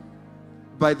did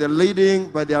by the leading,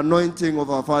 by the anointing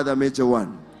of our father, Major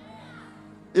One.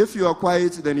 If you are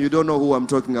quiet, then you don't know who I'm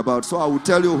talking about. So I will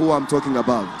tell you who I'm talking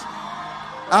about.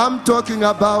 I'm talking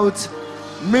about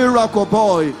Miracle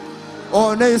Boy,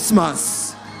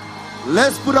 Onesmus.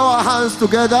 Let's put our hands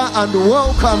together and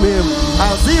welcome him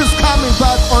as he is coming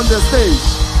back on the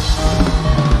stage.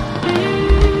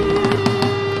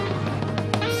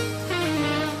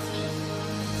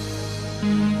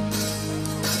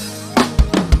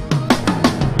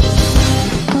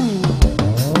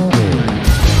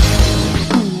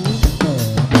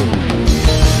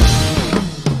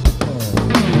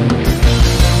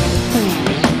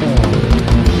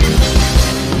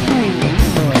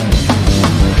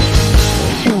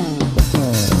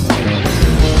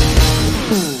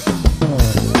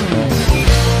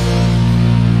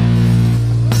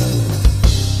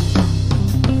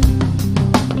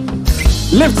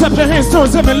 Lift up your hands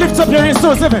towards heaven. Lift up your hands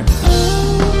towards heaven.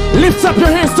 Lift up your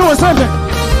hands towards heaven.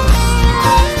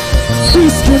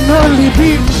 This can only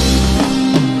be.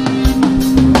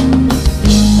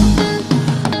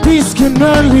 This can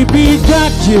only be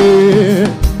God, yeah.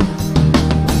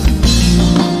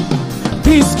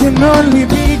 This can only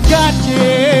be God,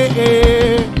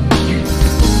 yeah.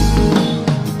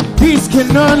 This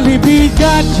can only be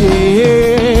God,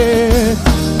 yeah.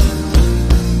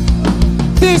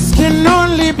 This can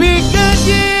only be God,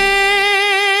 yeah.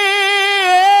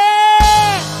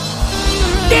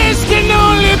 This can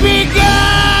only be God.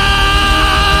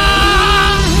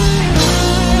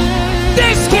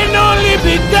 This can only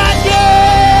be God, yeah.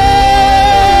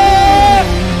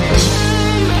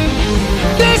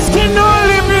 This can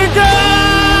only be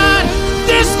God.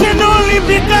 This can only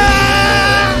be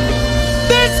God.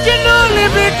 This can only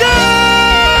be God.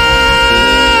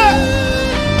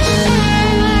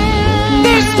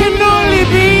 This can only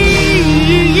be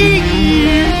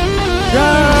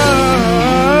God.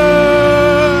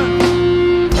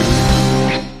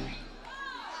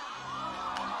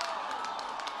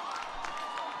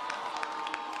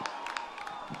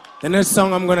 The next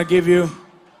song I'm gonna give you,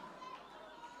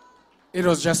 it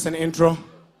was just an intro.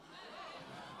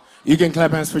 You can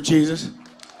clap hands for Jesus.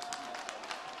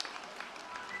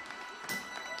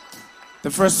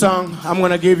 The first song I'm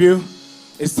gonna give you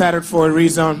is titled For a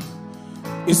Reason.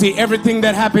 You see, everything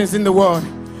that happens in the world,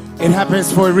 it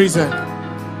happens for a reason.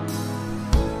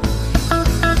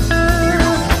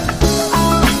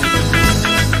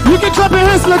 You can clap your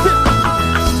hands like it.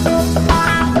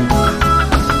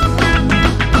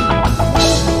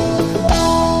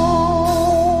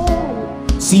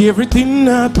 See, everything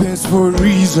happens for a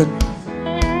reason.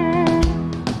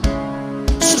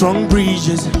 Strong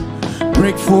breezes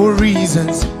break for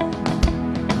reasons.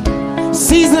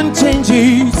 Season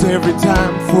changes every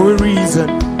time for a reason.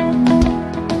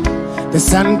 The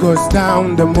sun goes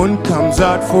down, the moon comes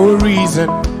out for a reason.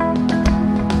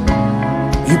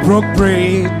 He broke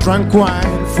bread, drank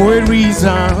wine for a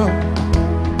reason.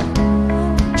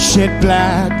 Shed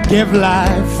blood, gave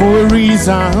life for a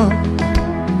reason.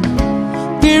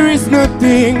 There is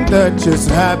nothing that just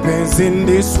happens in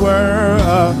this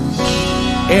world.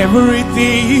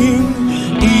 Everything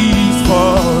is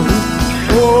for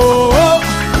oh oh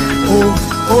oh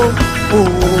oh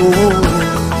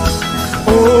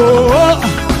oh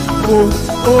oh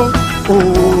oh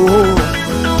oh.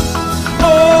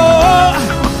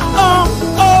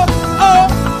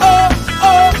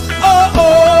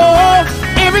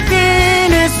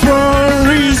 Everything is for a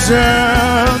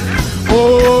reason.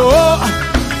 Oh,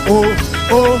 oh,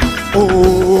 oh, oh, oh,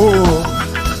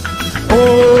 oh,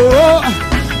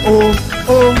 oh,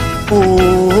 oh,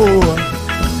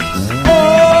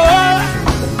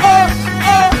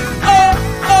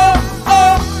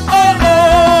 oh.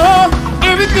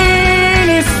 Everything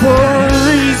is for a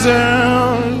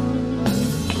reason.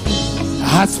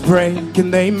 Hearts break and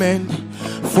they mend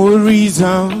for a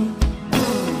reason.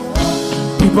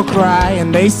 People cry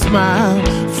and they smile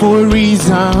for a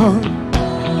reason.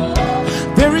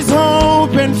 There is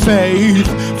hope and faith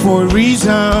for a reason.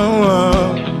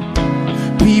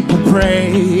 People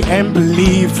pray and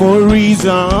believe for a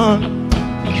reason.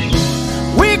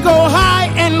 We go high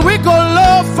and we go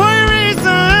low for a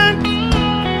reason.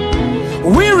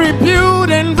 We rebuild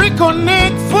and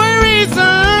reconnect for a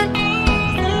reason.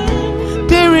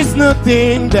 There is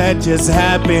nothing that just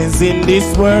happens in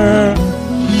this world.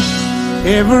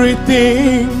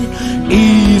 Everything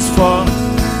is for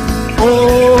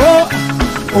oh oh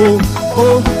oh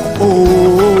oh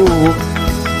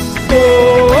oh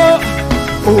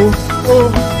oh oh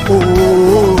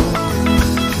oh.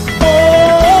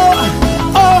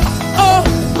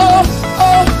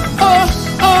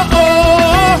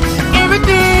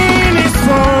 Everything is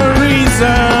for a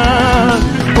reason.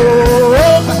 Oh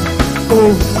oh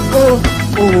oh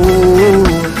oh.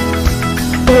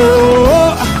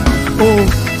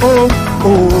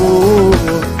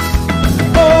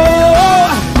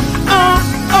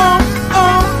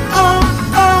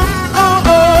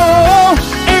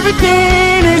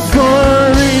 Everything is for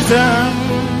a reason.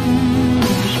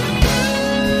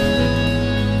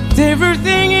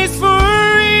 Everything is for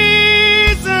a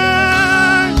reason.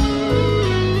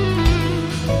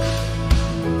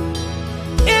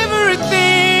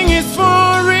 Everything is for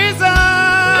a reason.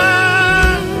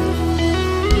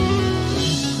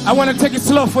 I want to take it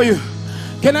slow for you.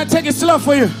 Can I take it slow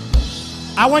for you?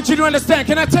 I want you to understand.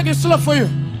 Can I take it slow for you?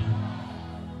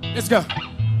 Let's go.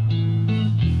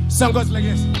 Song goes like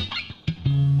this.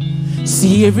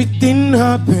 See, everything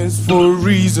happens for a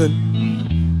reason.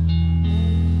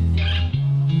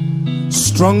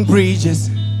 Strong bridges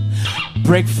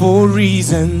break for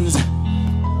reasons.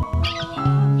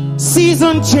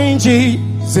 Season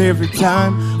changes every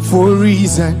time for a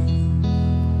reason.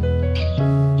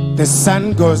 The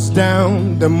sun goes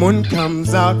down, the moon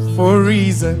comes out for a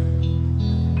reason.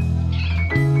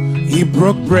 He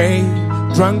broke bread,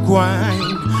 drank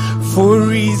wine for a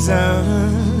reason.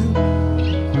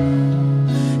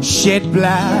 Shed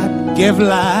blood, gave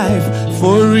life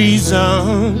for a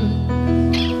reason.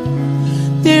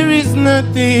 There is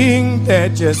nothing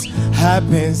that just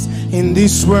happens in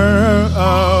this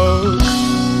world.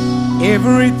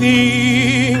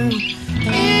 Everything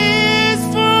is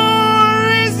for a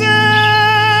reason.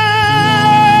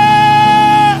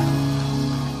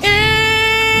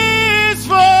 It's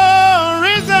for a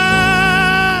reason.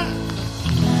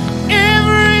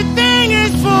 Everything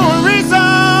is for a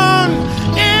reason.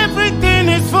 Everything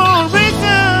is for a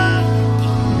reason.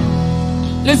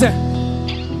 Listen.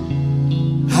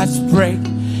 Hearts break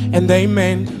and they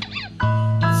mend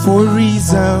for a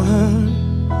reason.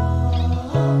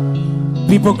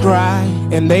 People cry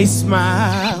and they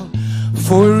smile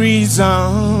for a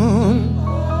reason.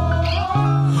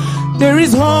 There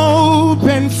is hope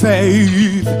and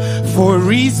faith for a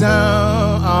reason.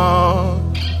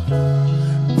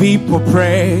 People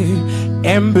pray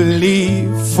and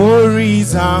believe for a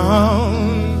reason.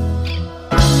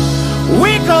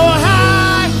 We go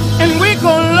high and we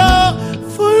go low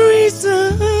for a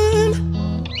reason.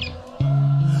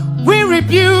 We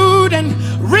rebuild and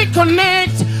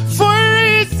reconnect for a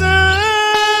reason.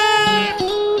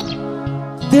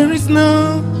 There is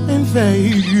no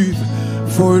faith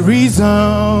for a reason.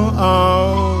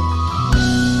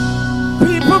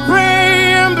 People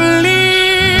pray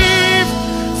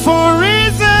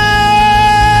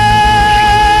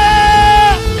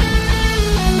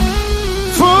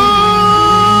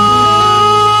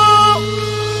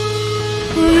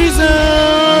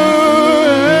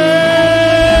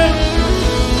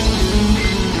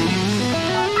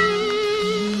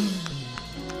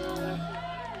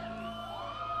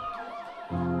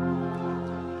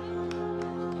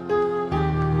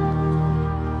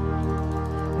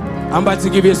I'm about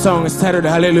to give you a song. It's titled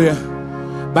Hallelujah.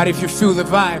 But if you feel the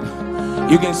vibe,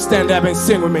 you can stand up and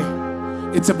sing with me.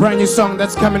 It's a brand new song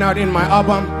that's coming out in my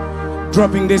album,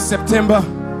 dropping this September.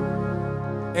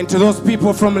 And to those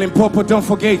people from Limpopo, don't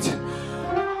forget,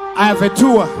 I have a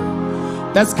tour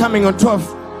that's coming on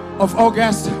 12th of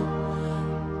August.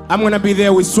 I'm gonna be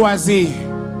there with Swazi,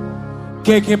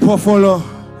 KK Pofolo,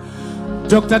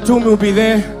 Dr. Tumi will be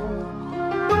there,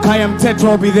 Kayam Tetra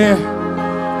will be there.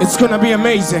 It's gonna be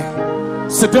amazing,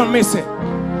 so don't miss it.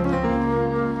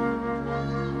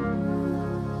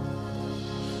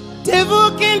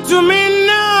 Devil can do me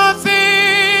nothing.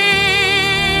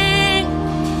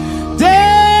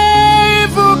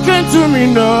 Devil can do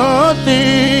me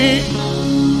nothing.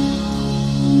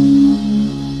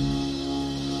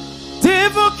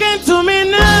 Devil can do me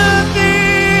nothing.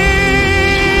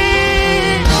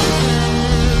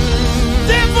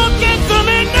 Devil can do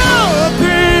me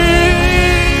nothing.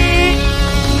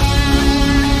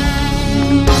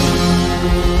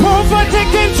 Poverty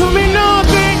can do me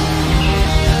nothing.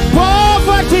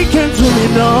 Poverty can do me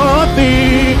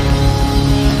nothing.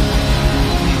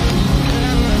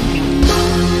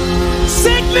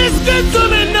 Sickness can do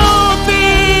me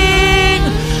nothing.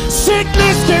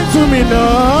 Sickness can do me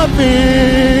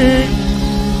nothing.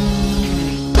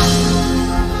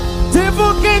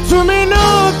 Devil can do me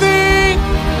nothing.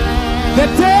 The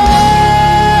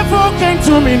devil can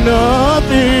do me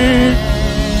nothing.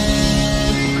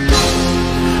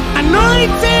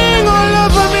 Anointing all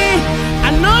over me.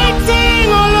 Anointing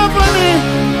all over me.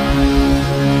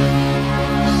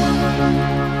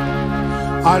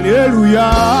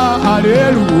 Hallelujah,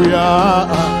 hallelujah.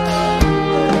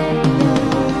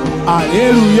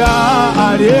 Hallelujah,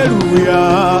 hallelujah.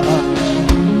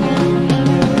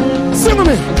 Sing with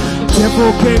me.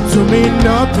 Devil came to me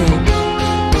nothing.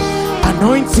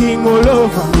 Anointing all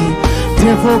over me.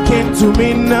 Devil came to me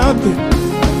nothing.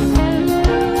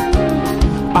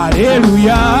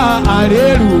 Hallelujah,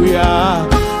 hallelujah.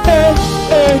 Hey,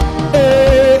 hey,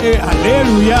 hey, hey.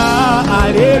 Hallelujah,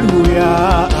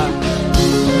 hallelujah.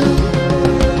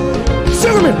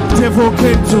 Sing with me. Devil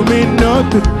came to me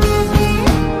nothing.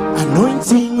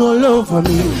 Anointing all over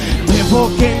me. Devil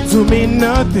came to me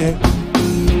nothing.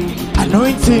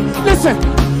 Anointing. Listen.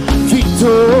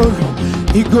 Victory,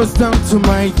 it goes down to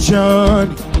my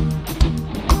journey.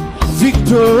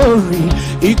 Victory,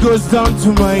 it goes down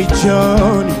to my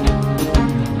journey.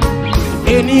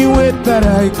 Anywhere that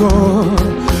I go,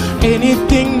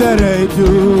 anything that I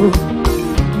do,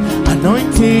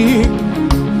 anointing,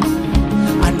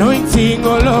 anointing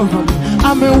all over me.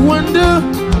 I'm a wonder.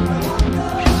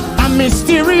 I'm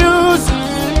mysterious.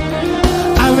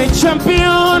 I'm a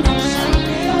champion.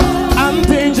 I'm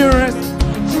dangerous.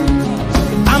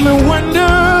 I'm a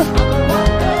wonder.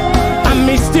 I'm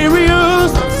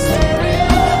mysterious.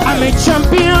 I'm a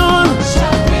champion.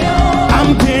 I'm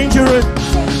dangerous.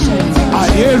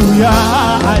 Hallelujah.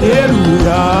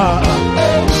 Hallelujah.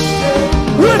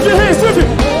 Raise your hands with me.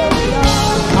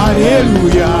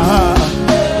 Hallelujah.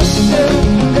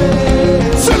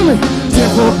 Sing me.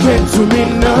 Devil came to me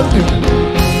nothing.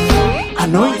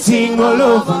 Anointing all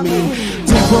over me.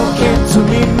 Devil came to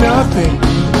me nothing.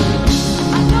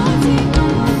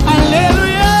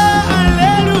 Hallelujah,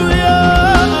 hallelujah.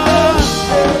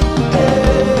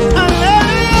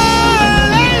 Hallelujah,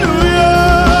 hallelujah.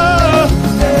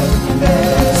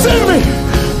 Sing me.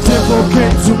 Devil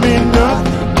came to me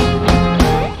nothing.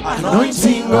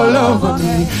 Anointing all over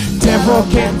me. Devil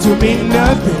came to me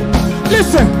nothing.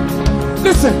 Listen,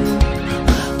 listen.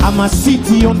 I'm a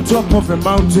city on top of a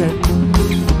mountain.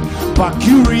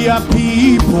 Peculiar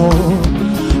people,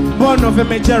 born of a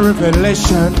major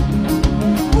revelation.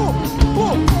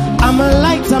 I'm a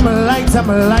light, I'm a light, I'm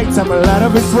a light, I'm a light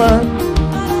of His word.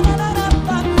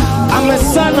 I'm a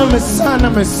son, I'm a son,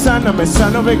 I'm a son, I'm a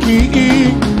son of a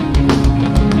king.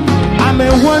 I'm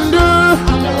a wonder,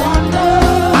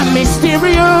 I'm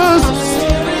mysterious,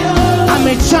 I'm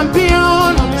a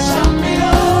champion,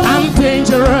 I'm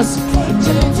dangerous.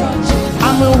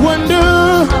 I'm a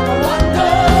wonder,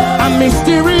 I'm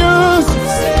mysterious,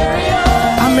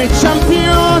 I'm a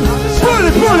champion. Pull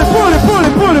it, pull it, pull it, pull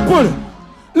it, pull it, pull it.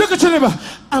 Look at your neighbor.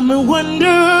 I'm a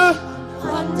wonder,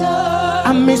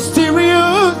 I'm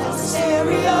mysterious,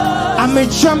 I'm a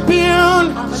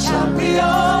champion,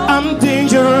 I'm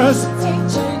dangerous.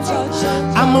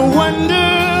 I'm a wonder,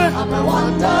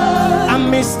 I'm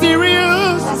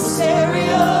mysterious,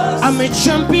 I'm a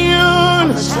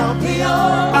champion,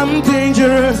 I'm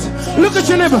dangerous. Look at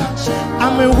your neighbor.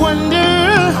 I'm a wonder,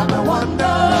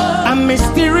 I'm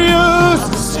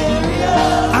mysterious,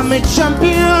 I'm a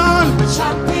champion,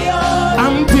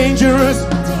 I'm dangerous.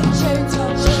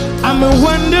 I'm a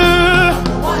wonder,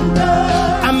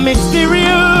 I'm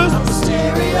mysterious.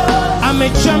 I'm a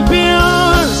champion.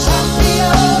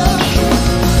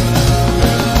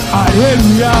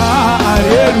 Hallelujah,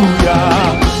 hallelujah.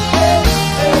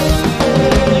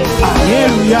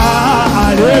 Hallelujah,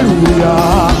 hallelujah.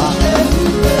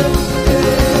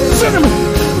 Sing me.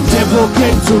 Devil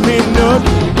came to me, no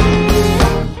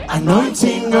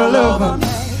anointing all over me.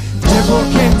 Devil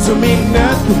came to me,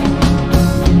 nothing.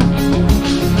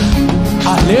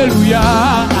 Hallelujah,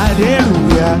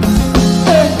 hallelujah.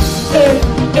 Hey, hey,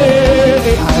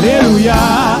 hey. Hallelujah,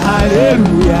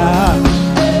 hallelujah.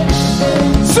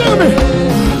 Sing me.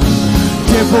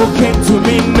 Devil came to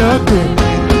me, nothing.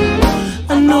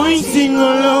 Anointing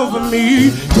all over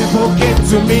me. Devil came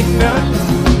to me, nothing.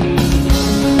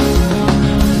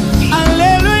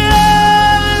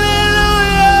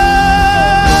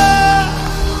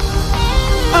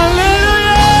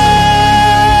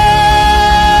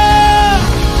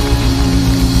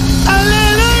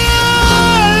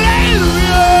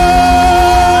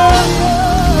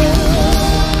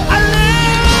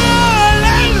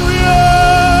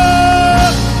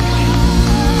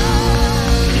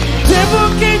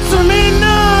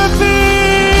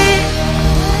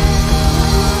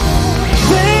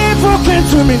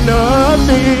 To me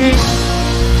nothing.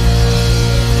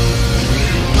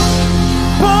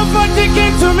 Poverty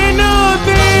came to me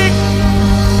nothing.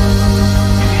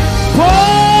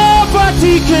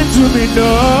 Poverty came to me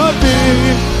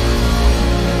nothing.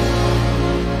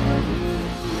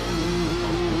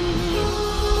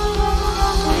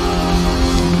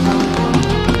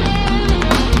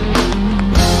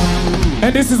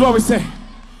 And this is what we say.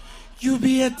 You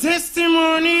be a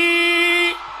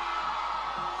testimony.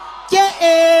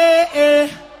 Yeah,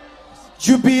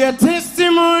 you be a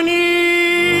testimony.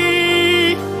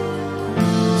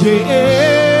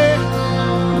 Yeah,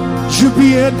 you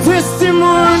be a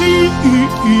testimony.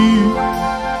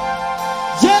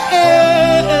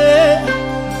 Yeah,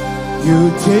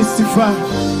 you testify.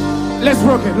 Let's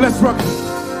rock it, let's rock it.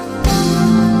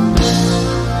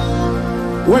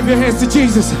 Wave your hands to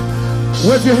Jesus.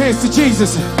 Wave your hands to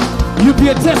Jesus. You be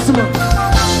a testimony.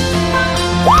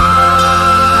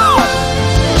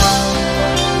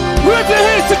 Wave your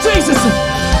hands to Jesus.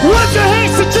 Wave your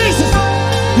hands to Jesus.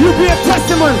 You be a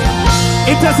testimony.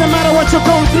 It doesn't matter what you're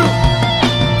going through.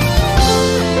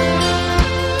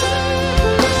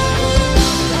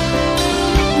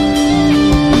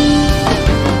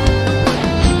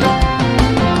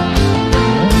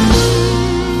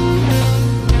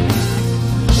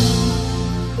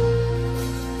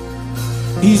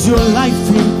 Is your life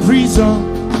in prison?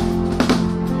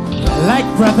 Like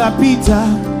Brother Peter?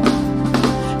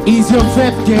 Is your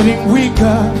faith getting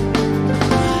weaker?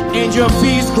 And your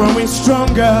feet growing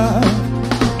stronger?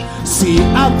 See,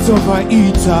 out of a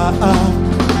eater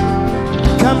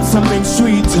comes something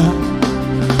sweeter.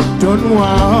 Don't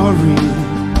worry,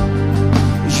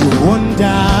 you won't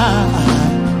die.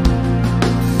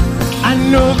 I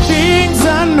know things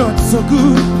are not so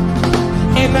good,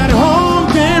 and at home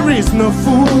there is no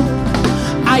food.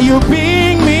 Are you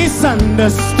being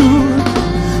misunderstood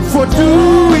for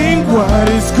doing what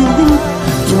is good?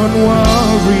 Don't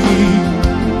worry,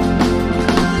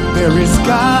 there is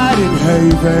God in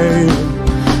heaven.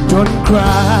 Don't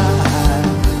cry.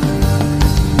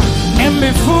 And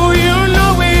before you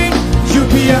know it, you'll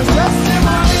be a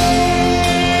testimony.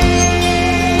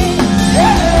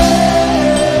 Yeah,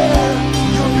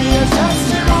 you'll be a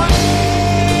testimony.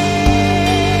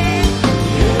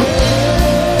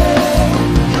 Yeah,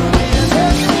 you'll be a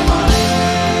testimony.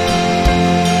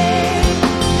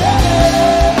 Yeah,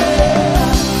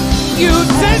 you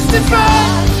testify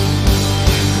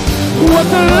what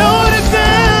the Lord has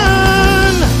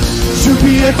done. Should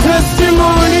be a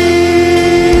testimony.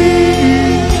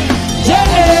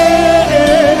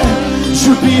 Yeah,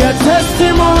 should be a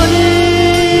testimony.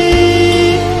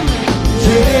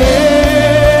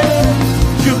 Yeah,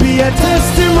 should be a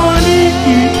testimony.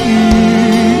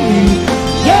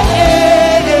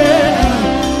 Yeah,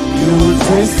 you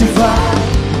testify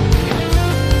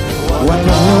what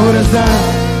the Lord has done.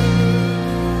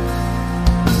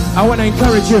 I want to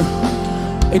encourage you.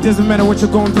 It doesn't matter what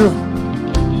you're going through.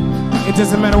 It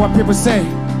doesn't matter what people say.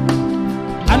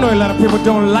 I know a lot of people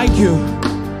don't like you,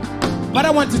 but I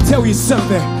want to tell you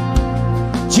something.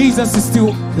 Jesus is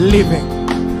still living,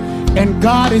 and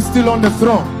God is still on the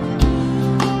throne.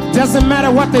 Doesn't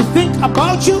matter what they think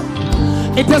about you.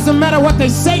 It doesn't matter what they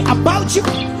say about you.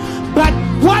 But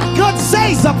what God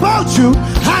says about you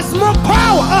has more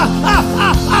power.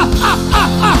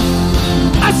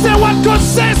 I say what God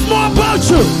says more about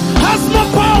you has more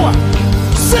power.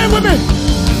 Say with me.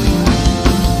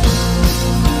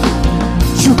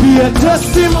 You to be a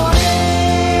testimony.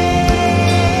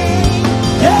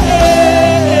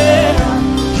 Yeah,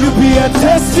 you be a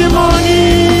testimony.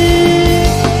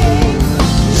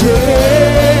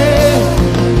 Yeah,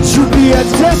 you be a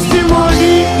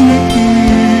testimony.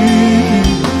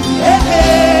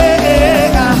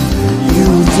 Yeah, you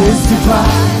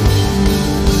testify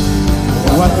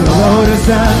what the Lord has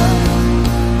done.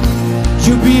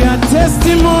 You be a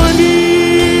testimony.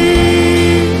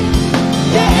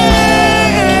 Yeah,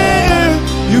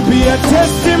 you be a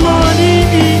testimony.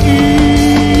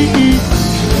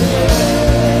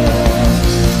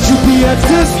 You be a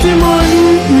testimony.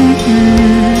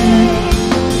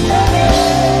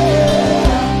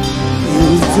 You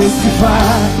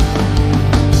testify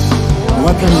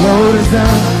what the Lord has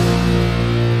done.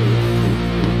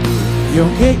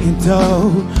 You're getting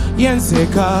told,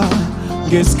 Yenseka,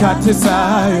 Geskate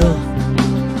Sayo,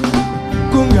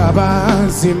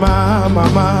 Kungabansi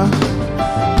Mama,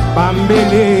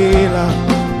 Bambelela,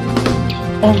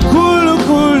 Onkulu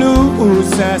Kulu,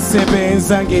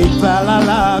 Usasebenza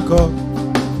Gitalalako,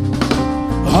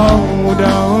 hold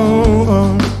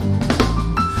on,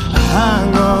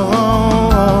 hang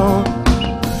on,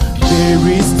 there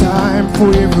is time for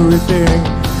everything.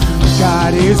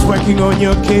 God is working on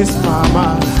your case,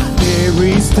 mama. There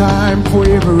is time for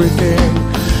everything.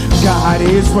 God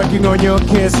is working on your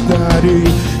case, daddy.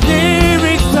 There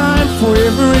is time for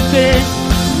everything.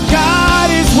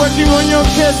 God is working on your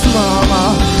case,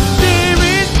 mama. There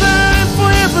is time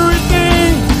for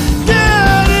everything.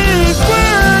 God is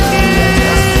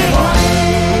working.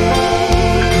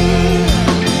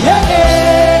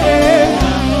 Yeah,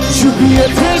 should be a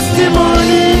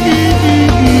testimony.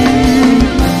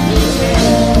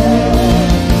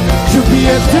 Be a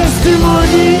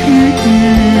testimony.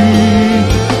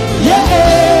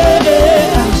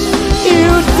 Yeah,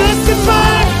 you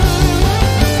testify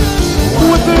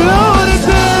what the Lord has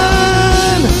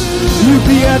done. You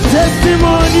be a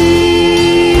testimony.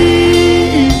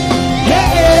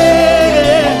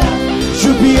 Yeah,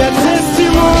 you be a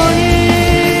testimony.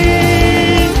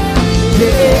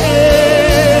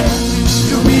 Yeah,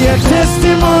 you be a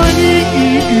testimony.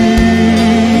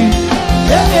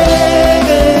 Yeah,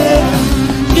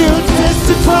 you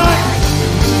testify.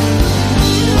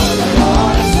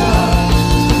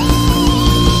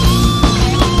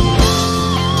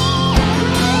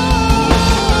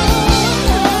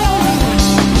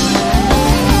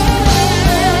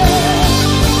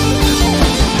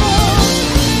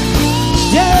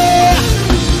 Yeah,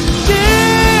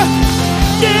 yeah,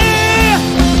 yeah,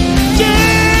 yeah,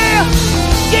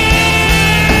 yeah.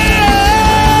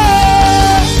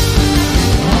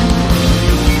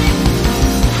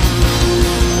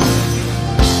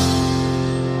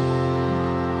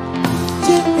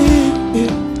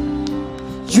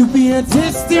 You be a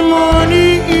testimony.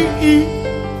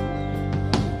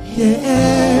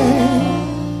 Yeah,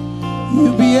 you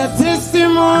be a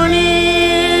testimony.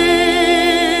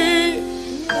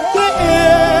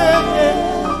 Yeah,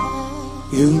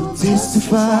 you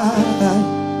testify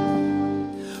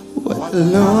what the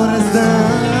Lord has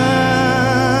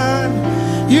done.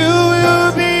 You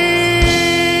will be.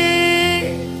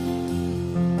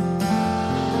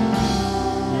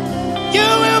 You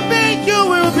will be. You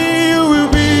will be. You will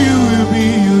be. You will be.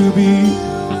 You will be.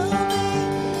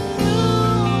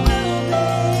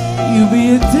 You be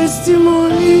a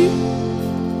testimony.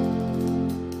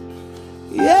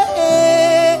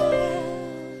 Yeah,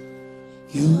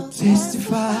 you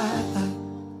testify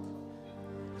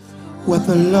what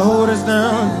the Lord has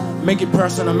done. Make it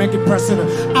personal. Make it personal.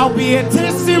 I'll be a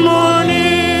testimony.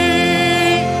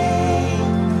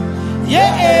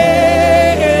 Yeah,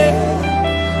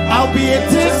 I'll be a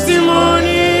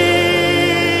testimony.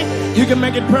 You can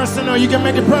make it personal. You can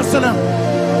make it personal.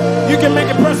 You can make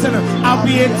it personal. I'll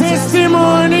be a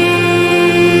testimony.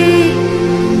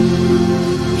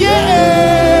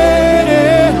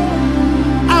 Yeah,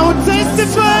 I will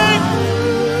testify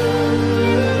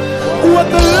what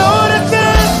the Lord has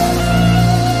done.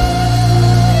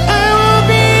 I will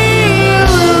be.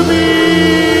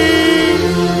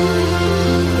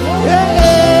 Yeah.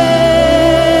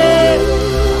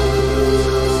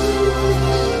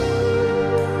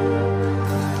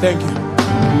 Thank you.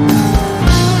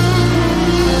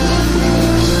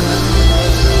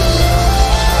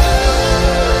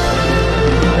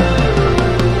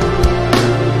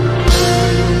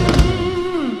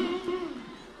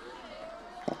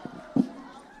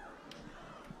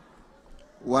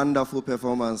 Wonderful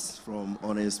performance from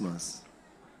Onesmus.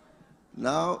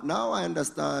 Now I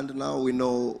understand, now we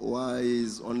know why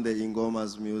he's on the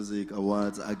Ingoma's Music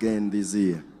Awards again this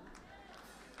year.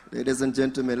 Ladies and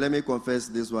gentlemen, let me confess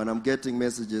this one. I'm getting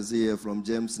messages here from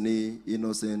James Nee,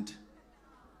 Innocent,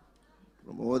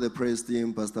 from all the praise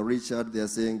team, Pastor Richard. They are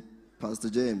saying, Pastor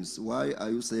James, why are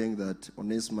you saying that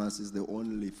Onesimus is the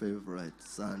only favorite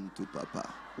son to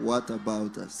Papa? What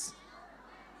about us?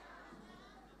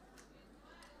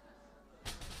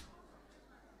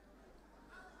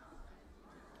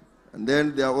 And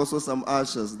then there are also some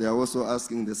ushers. They are also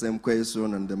asking the same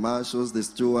question. And the marshals, the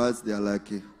stewards, they are like,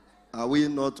 are we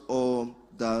not all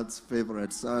Dad's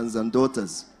favorite sons and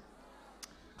daughters?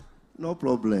 No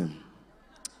problem.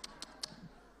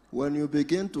 When you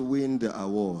begin to win the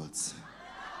awards,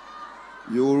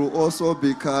 you will also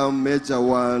become Major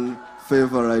One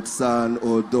favorite son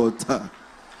or daughter.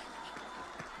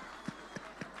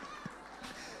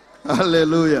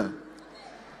 Hallelujah.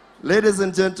 Ladies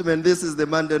and gentlemen, this is the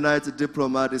Monday Night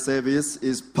Diplomatic Service.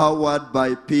 It's powered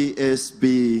by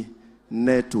PSB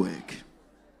Network.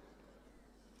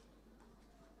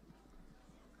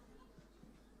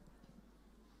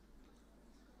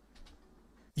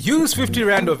 Use 50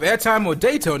 Rand of airtime or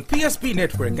data on PSB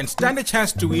Network and stand a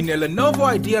chance to win a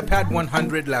Lenovo IdeaPad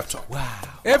 100 laptop. Wow.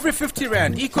 Every 50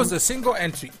 Rand equals a single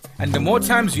entry, and the more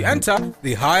times you enter,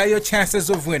 the higher your chances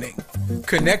of winning.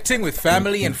 Connecting with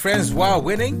family and friends while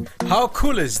winning? How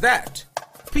cool is that?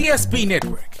 PSB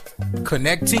Network.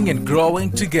 Connecting and growing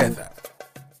together.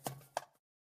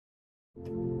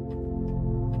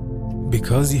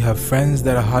 Because you have friends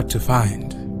that are hard to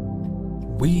find,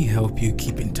 we help you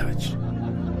keep in touch.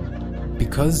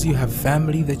 Because you have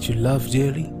family that you love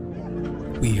dearly,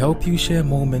 we help you share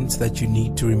moments that you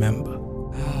need to remember.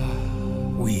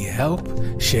 We help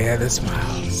share the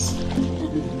smiles.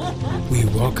 We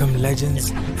welcome legends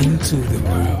into the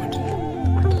world.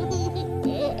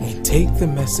 We take the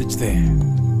message there,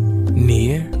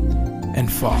 near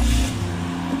and far.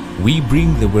 We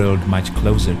bring the world much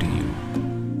closer to you.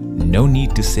 No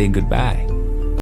need to say goodbye.